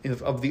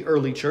of the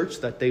early church,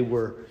 that they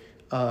were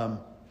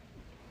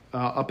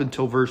up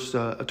until verse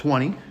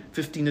 20.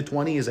 15 to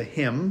 20 is a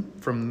hymn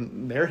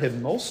from their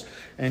hymnals,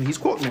 and he's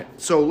quoting it.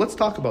 So let's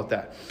talk about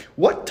that.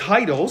 What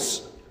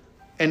titles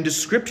and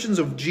descriptions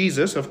of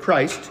Jesus, of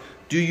Christ,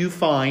 do you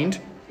find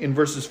in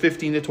verses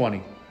 15 to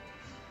 20?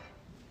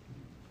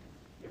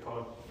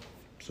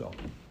 So,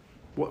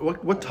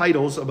 what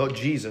titles about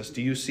Jesus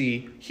do you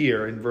see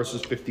here in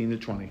verses 15 to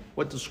 20?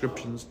 What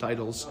descriptions,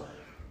 titles?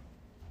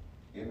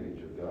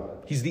 Image of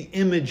God. He's the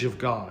image of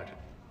God.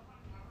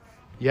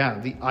 Yeah,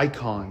 the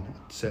icon,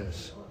 it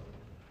says.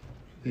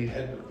 The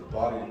head of the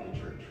body of the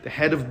church. The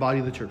head of the body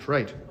of the church,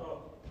 right.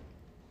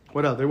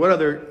 What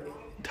other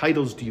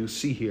titles do you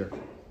see here?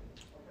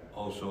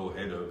 Also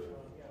head of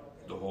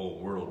the whole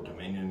world,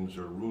 dominions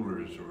or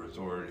rulers or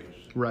authorities.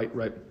 Right.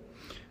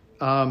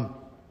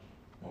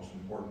 Most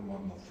important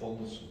one, the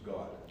fullness of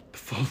God. The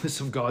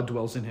fullness of God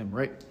dwells in him,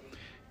 right?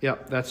 Yeah,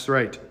 that's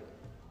right.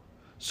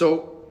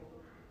 So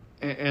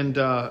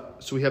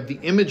we have the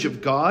image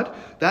of God.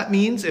 That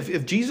means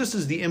if Jesus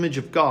is the image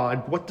of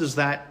God, what does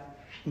that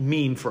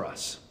mean for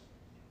us?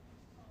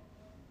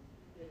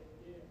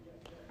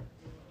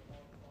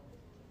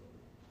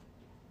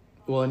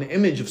 Well, an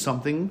image of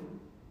something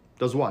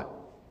does what?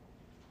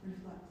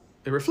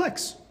 It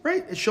reflects,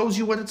 right? It shows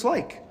you what it's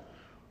like,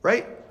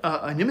 right?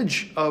 An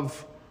image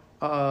of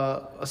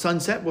a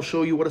sunset will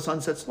show you what a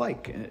sunset's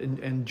like.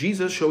 And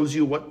Jesus shows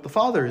you what the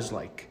Father is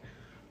like.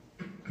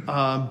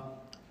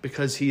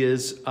 Because he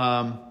is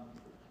the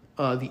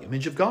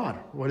image of God.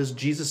 What does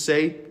Jesus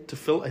say to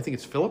Philip? I think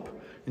it's Philip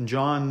in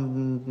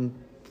John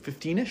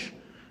 15-ish.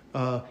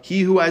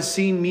 He who has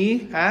seen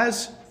me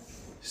has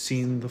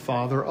seen the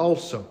Father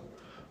also.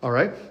 All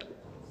right?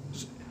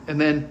 And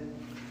then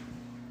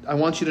I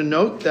want you to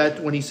note that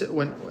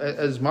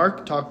as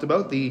Mark talked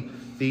about,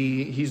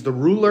 he's the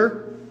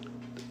ruler.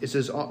 It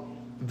says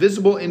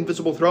visible,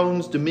 invisible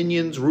thrones,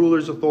 dominions,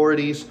 rulers,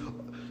 authorities.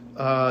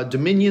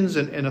 Dominions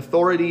and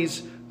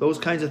authorities, those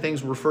kinds of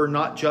things refer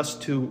not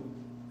just to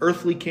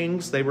earthly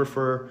kings, they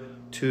refer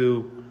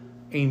to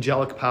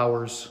angelic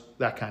powers,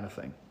 that kind of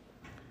thing.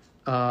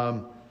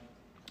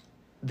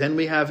 Then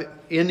we have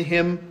in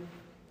him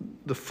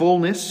the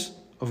fullness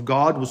of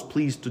God was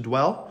pleased to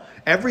dwell.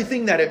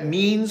 Everything that it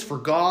means for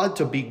God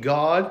to be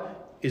God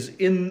is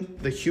in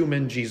the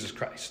human Jesus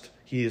Christ.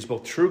 He is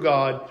both true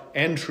God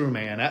and true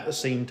man at the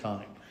same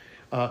time.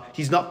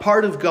 He's not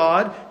part of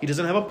God. He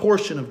doesn't have a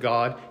portion of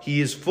God. He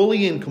is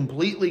fully and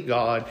completely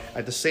God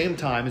at the same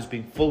time as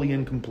being fully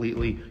and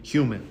completely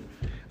human.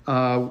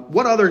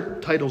 What other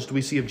titles do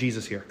we see of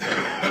Jesus here?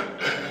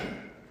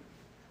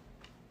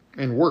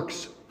 And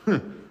works.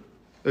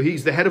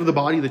 He's the head of the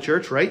body of the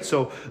church, right?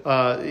 So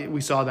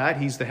we saw that.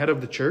 He's the head of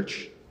the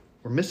church.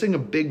 We're missing a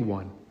big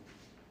one.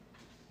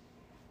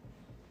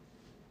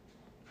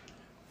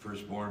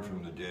 Firstborn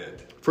from the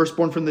dead.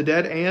 Firstborn from the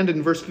dead. And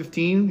in verse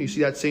 15, you see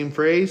that same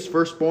phrase,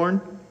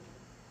 firstborn.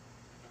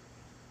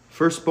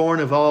 Firstborn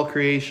of all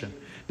creation.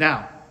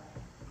 Now,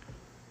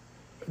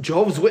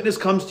 Jehovah's Witness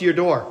comes to your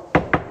door.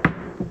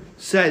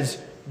 Says,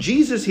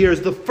 Jesus here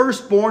is the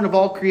firstborn of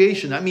all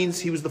creation. That means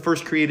he was the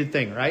first created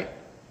thing, right?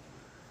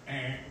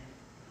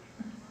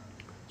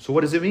 So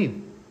what does it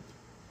mean?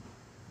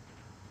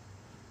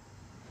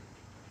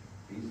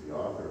 He's the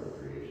author of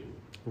creation.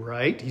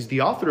 Right? He's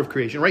the author of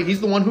creation, right? He's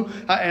the one who,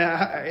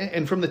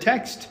 and from the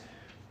text,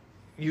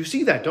 you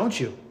see that, don't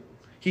you?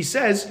 He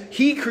says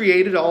he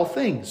created all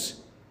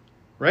things,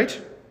 right?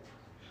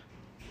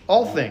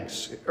 All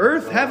things.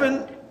 Earth,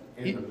 heaven.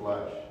 In the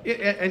flesh.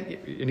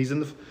 And he's in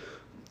the...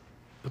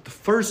 But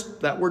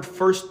that word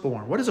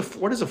firstborn, what is a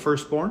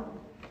firstborn?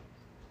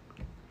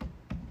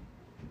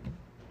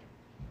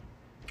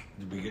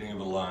 The beginning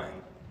of a line.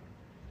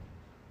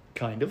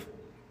 Kind of.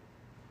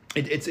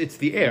 It's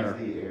the heir.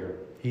 He's the heir.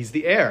 He's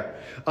the heir.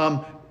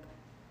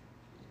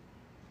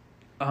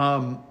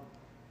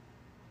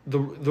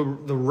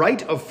 The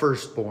right of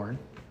firstborn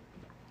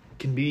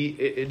can be,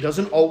 it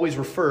doesn't always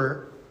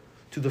refer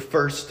to the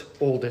first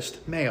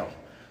oldest male.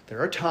 There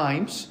are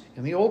times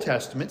in the Old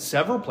Testament,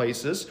 several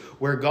places,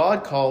 where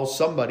God calls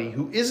somebody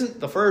who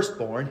isn't the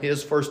firstborn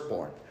his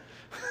firstborn.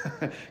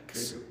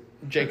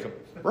 Jacob.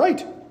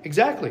 Right,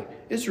 exactly.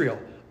 Israel.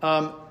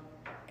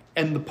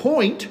 And the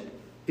point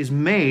is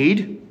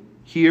made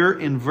here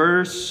in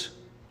verse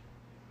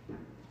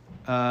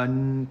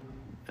 18,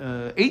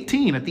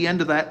 at the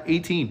end of that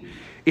 18.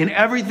 In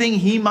everything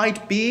he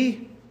might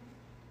be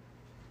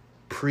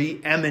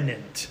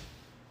preeminent.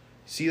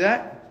 See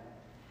that?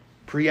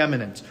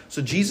 Preeminent.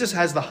 So Jesus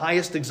has the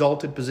highest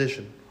exalted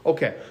position.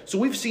 Okay, so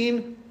we've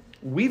seen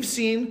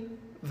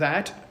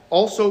that.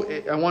 Also,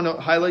 I want to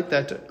highlight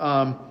that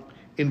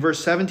in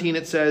verse 17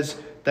 it says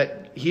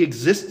that he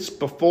exists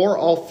before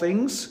all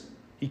things.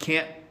 He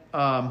can't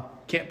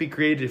be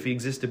created if he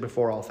existed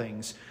before all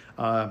things.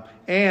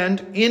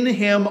 And in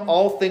him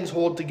all things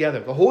hold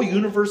together. The whole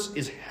universe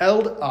is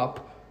held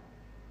up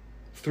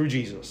through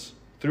Jesus,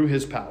 through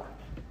his power.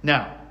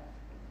 Now,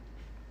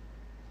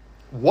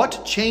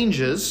 what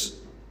changes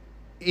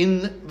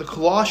in the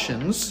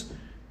Colossians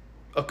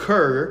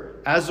occur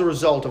as a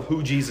result of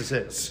who Jesus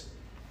is?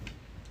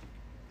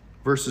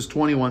 Verses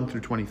 21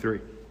 through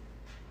 23.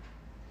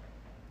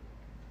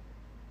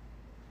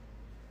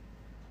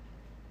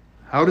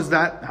 How does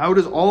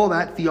all of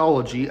that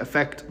theology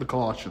affect the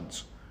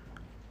Colossians?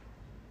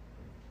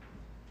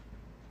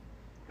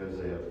 Because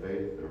they have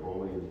faith, they're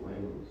holy and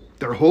blameless.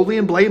 They're holy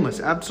and blameless,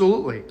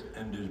 absolutely.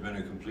 And there's been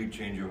a complete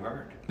change of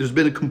heart. There's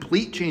been a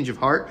complete change of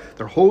heart.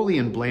 They're holy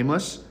and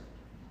blameless.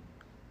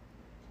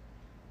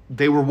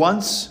 They were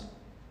once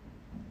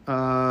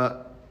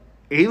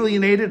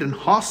alienated and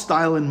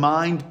hostile in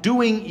mind,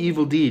 doing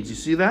evil deeds. You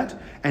see that?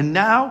 And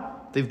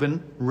now they've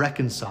been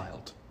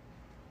reconciled.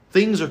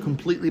 Things are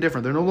completely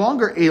different. They're no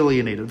longer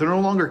alienated. They're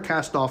no longer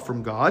cast off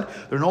from God.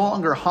 They're no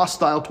longer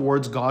hostile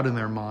towards God in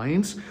their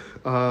minds.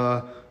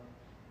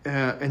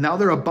 And now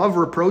they're above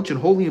reproach and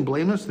holy and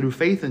blameless through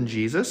faith in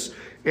Jesus.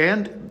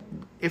 And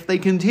if they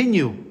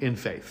continue in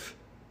faith.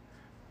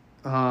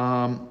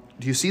 Do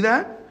you see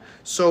that?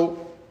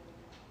 So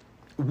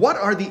what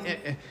are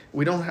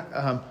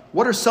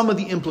what are some of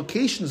the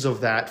implications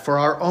of that for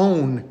our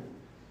own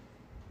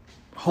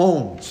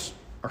homes,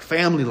 our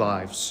family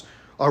lives,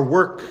 our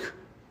work,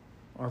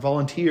 our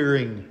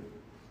volunteering,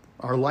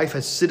 our life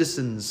as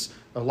citizens,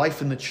 our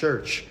life in the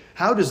church?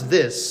 How does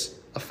this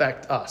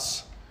affect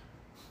us?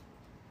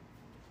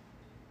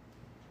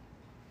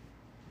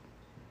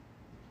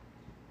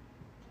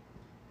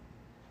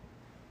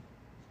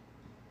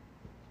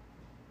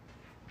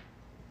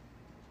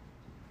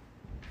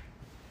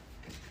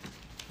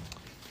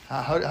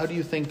 How do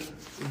you think,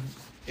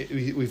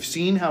 we've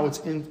seen how it's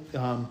in...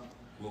 Well,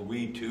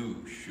 we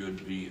too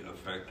should be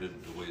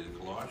affected the way the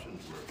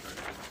Colossians were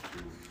affected,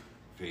 through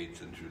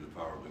faith and through the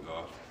power of the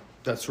gospel.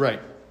 That's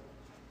right.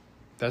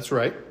 That's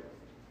right.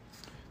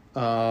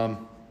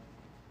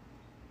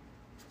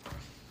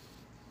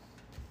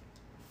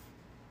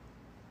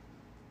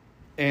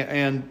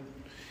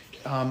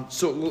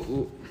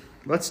 So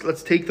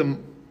let's take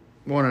them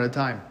one at a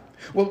time.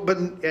 Well, but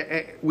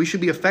we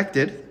should be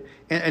affected,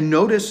 and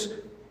notice,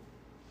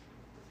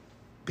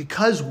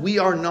 because we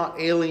are not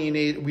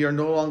alienated, we are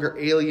no longer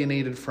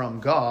alienated from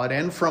God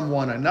and from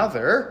one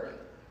another,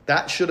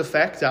 that should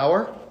affect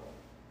our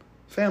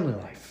family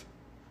life.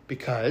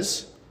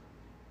 Because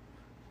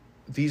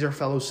these are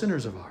fellow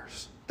sinners of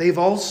ours. They've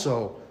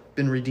also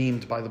been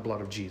redeemed by the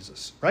blood of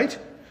Jesus, right?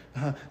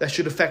 That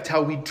should affect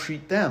how we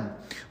treat them.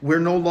 We're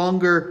no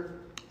longer,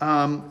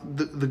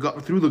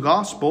 through the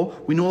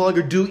gospel, we no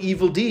longer do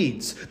evil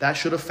deeds. That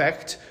should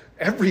affect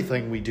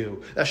everything we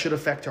do. That should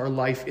affect our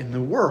life in the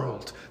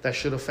world. That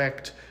should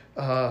affect,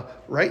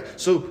 right?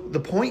 So the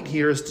point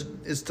here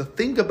is to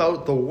think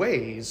about the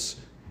ways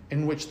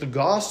in which the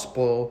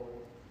gospel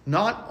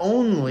not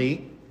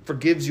only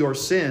forgives your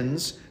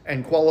sins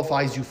and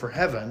qualifies you for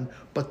heaven,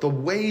 but the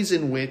ways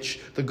in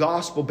which the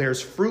gospel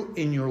bears fruit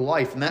in your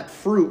life. And that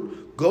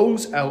fruit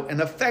goes out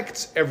and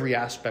affects every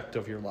aspect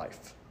of your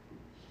life.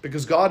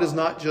 Because God is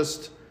not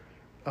just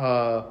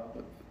God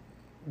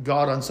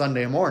on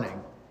Sunday morning,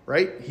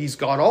 right? He's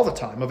God all the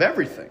time of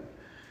everything.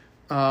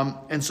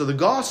 And so the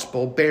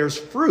gospel bears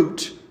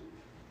fruit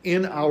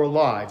in our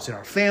lives, in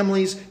our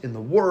families, in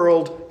the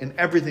world, in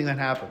everything that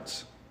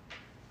happens.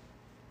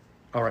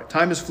 All right,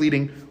 time is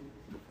fleeting.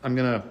 I'm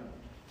going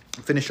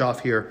to finish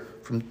off here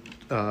from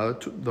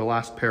the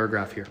last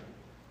paragraph here.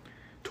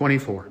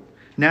 24.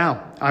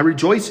 Now, I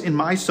rejoice in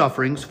my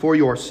sufferings for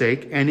your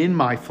sake, and in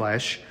my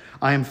flesh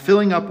I am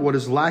filling up what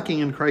is lacking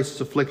in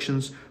Christ's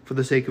afflictions for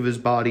the sake of his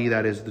body,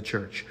 that is the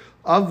church,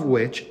 of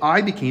which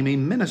I became a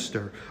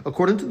minister,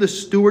 according to the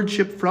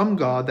stewardship from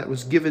God that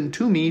was given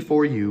to me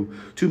for you,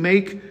 to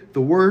make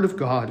the word of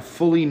God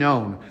fully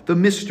known, the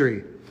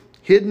mystery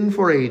hidden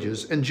for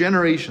ages and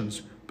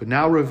generations, but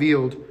now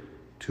revealed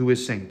to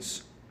his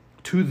saints.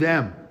 To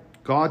them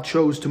God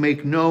chose to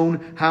make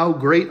known how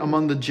great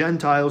among the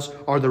Gentiles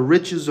are the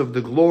riches of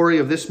the glory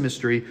of this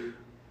mystery,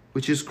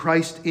 which is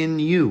Christ in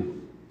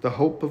you, the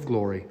hope of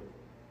glory.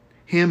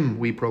 Him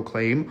we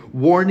proclaim,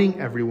 warning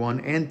everyone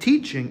and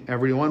teaching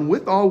everyone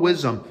with all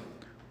wisdom,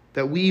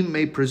 that we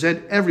may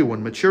present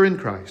everyone mature in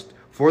Christ.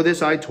 For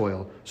this I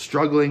toil,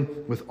 struggling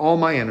with all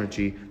my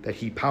energy, that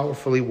he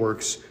powerfully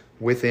works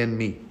within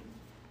me.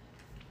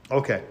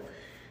 Okay.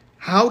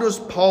 How does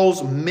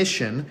Paul's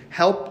mission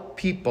help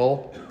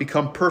people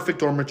become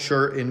perfect or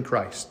mature in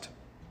Christ?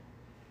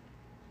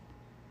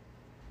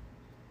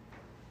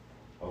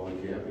 Oh, we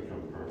can't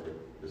become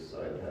perfect this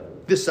side of heaven.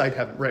 This side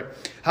heaven, right.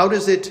 How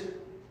does it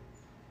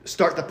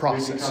start the We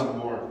process. become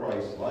more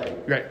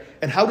Christ-like Right.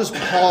 And how does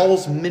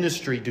Paul's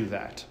ministry do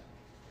that?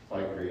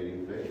 by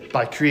creating faith.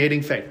 By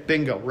creating faith.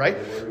 Bingo, right?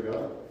 By the Word of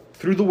God.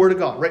 Through the Word of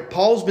God, right?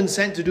 Paul's been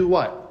sent to do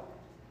what?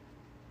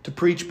 To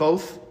preach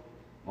both,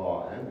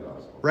 Law and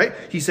gospel. right?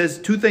 He says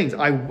two things.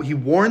 He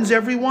warns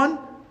everyone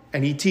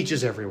and he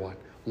teaches everyone.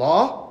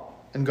 Law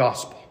and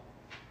gospel.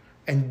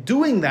 And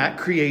doing that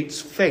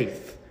creates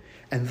faith.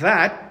 And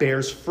that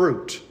bears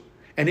fruit.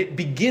 And it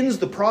begins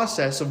the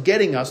process of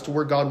getting us to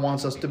where God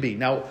wants us to be.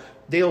 Now,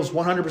 Dale's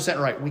 100%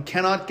 right. We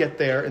cannot get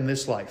there in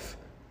this life.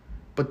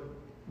 But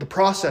the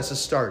process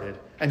has started.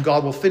 And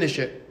God will finish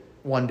it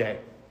one day.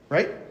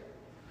 Right?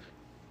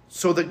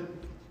 So that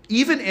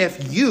even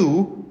if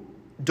you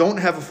don't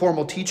have a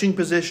formal teaching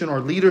position or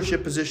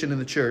leadership position in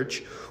the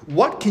church,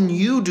 what can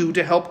you do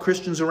to help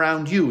Christians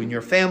around you, in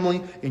your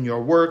family, in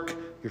your work,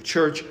 your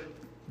church,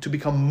 to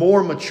become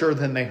more mature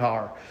than they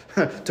are,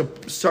 to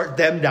start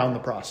them down the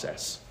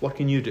process? What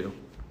can you do?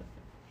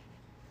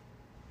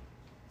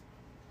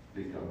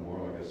 Become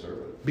more like a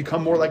servant.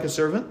 Become more like a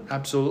servant?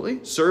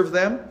 Absolutely. Serve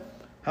them.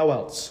 How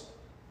else?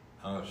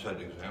 Set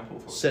an example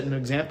for them. Set an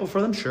example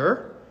for them?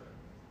 Sure.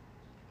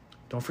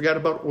 Don't forget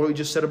about what we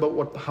just said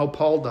about how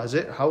Paul does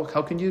it. How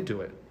can you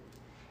do it?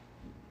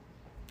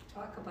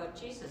 Talk about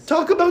Jesus.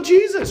 Talk about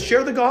Jesus.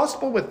 Share the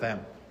gospel with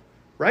them.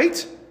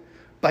 Right?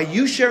 By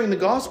you sharing the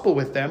gospel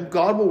with them,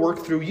 God will work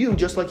through you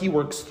just like he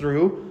works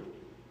through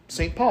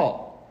St.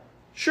 Paul.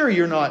 Sure,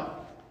 you're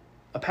not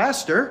a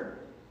pastor,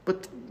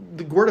 but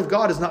the word of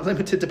God is not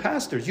limited to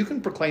pastors. You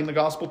can proclaim the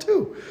gospel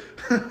too.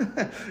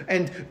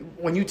 And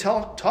when you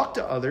talk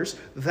to others,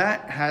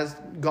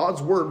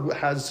 God's word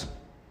has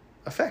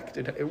effect.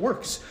 It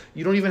works.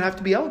 You don't even have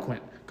to be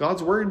eloquent.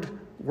 God's word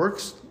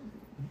works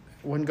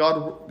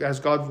as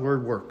God's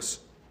word works.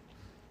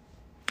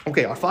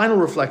 Okay, our final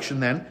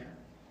reflection then,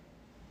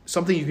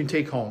 something you can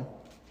take home,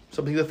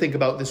 something to think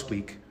about this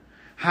week.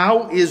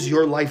 How is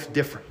your life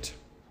different?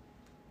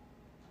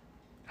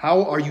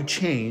 How are you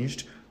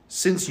changed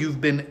since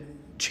you've been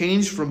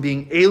changed from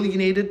being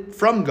alienated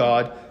from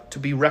God to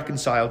be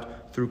reconciled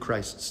through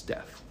Christ's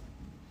death?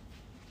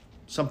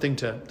 Something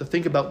to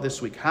think about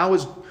this week. How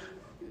is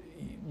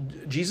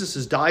Jesus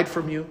has died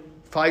for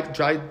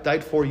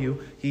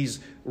you. He's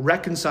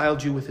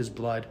reconciled you with his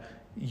blood.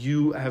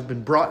 You have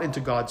been brought into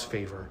God's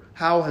favor.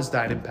 How has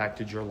that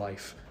impacted your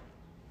life?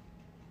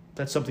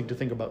 That's something to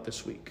think about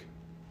this week.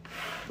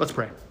 Let's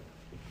pray.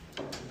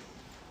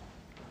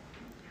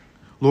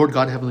 Lord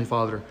God, Heavenly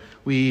Father,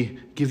 we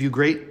give you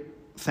great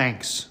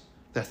thanks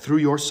that through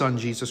your Son,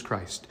 Jesus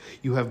Christ,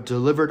 you have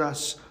delivered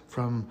us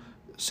from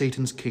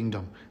Satan's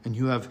kingdom, and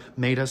you have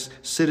made us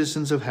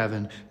citizens of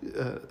heaven,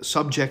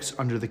 subjects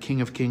under the King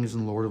of Kings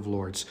and Lord of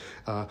Lords.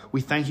 We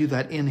thank you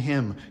that in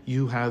him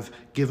you have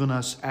given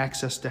us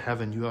access to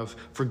heaven. You have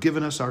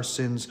forgiven us our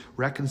sins,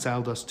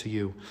 reconciled us to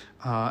you,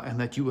 and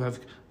that you have,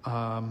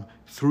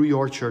 through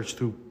your church,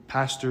 through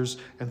pastors,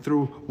 and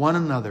through one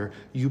another,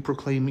 you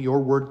proclaim your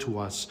word to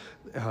us.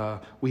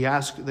 We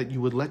ask that you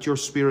would let your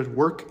Spirit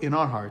work in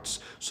our hearts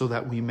so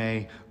that we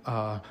may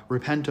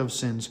repent of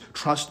sins,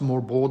 trust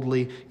more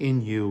boldly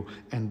in you,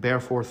 and bear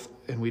forth.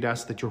 And we'd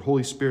ask that your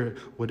Holy Spirit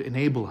would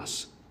enable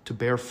us to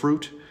bear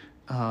fruit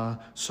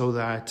so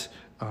that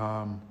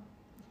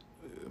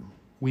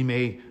we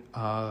may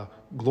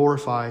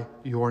glorify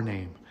your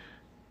name,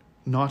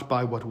 not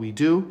by what we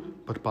do,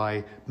 but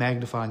by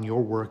magnifying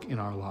your work in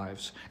our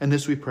lives. And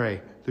this we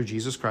pray through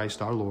Jesus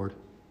Christ our Lord.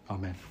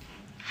 Amen.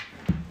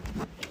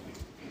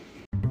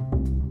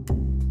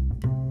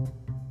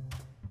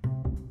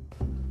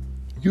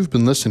 You've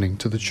been listening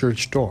to The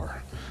Church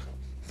Door.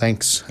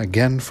 Thanks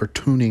again for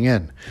tuning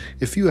in.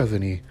 If you have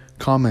any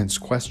comments,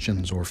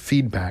 questions, or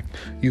feedback,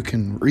 you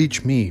can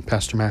reach me,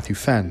 Pastor Matthew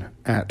Fenn,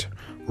 at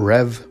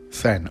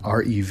revfenn,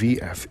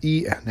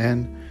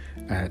 REVFENN,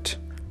 at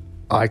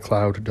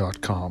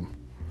iCloud.com.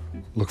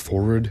 Look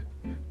forward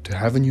to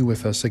having you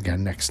with us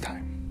again next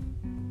time.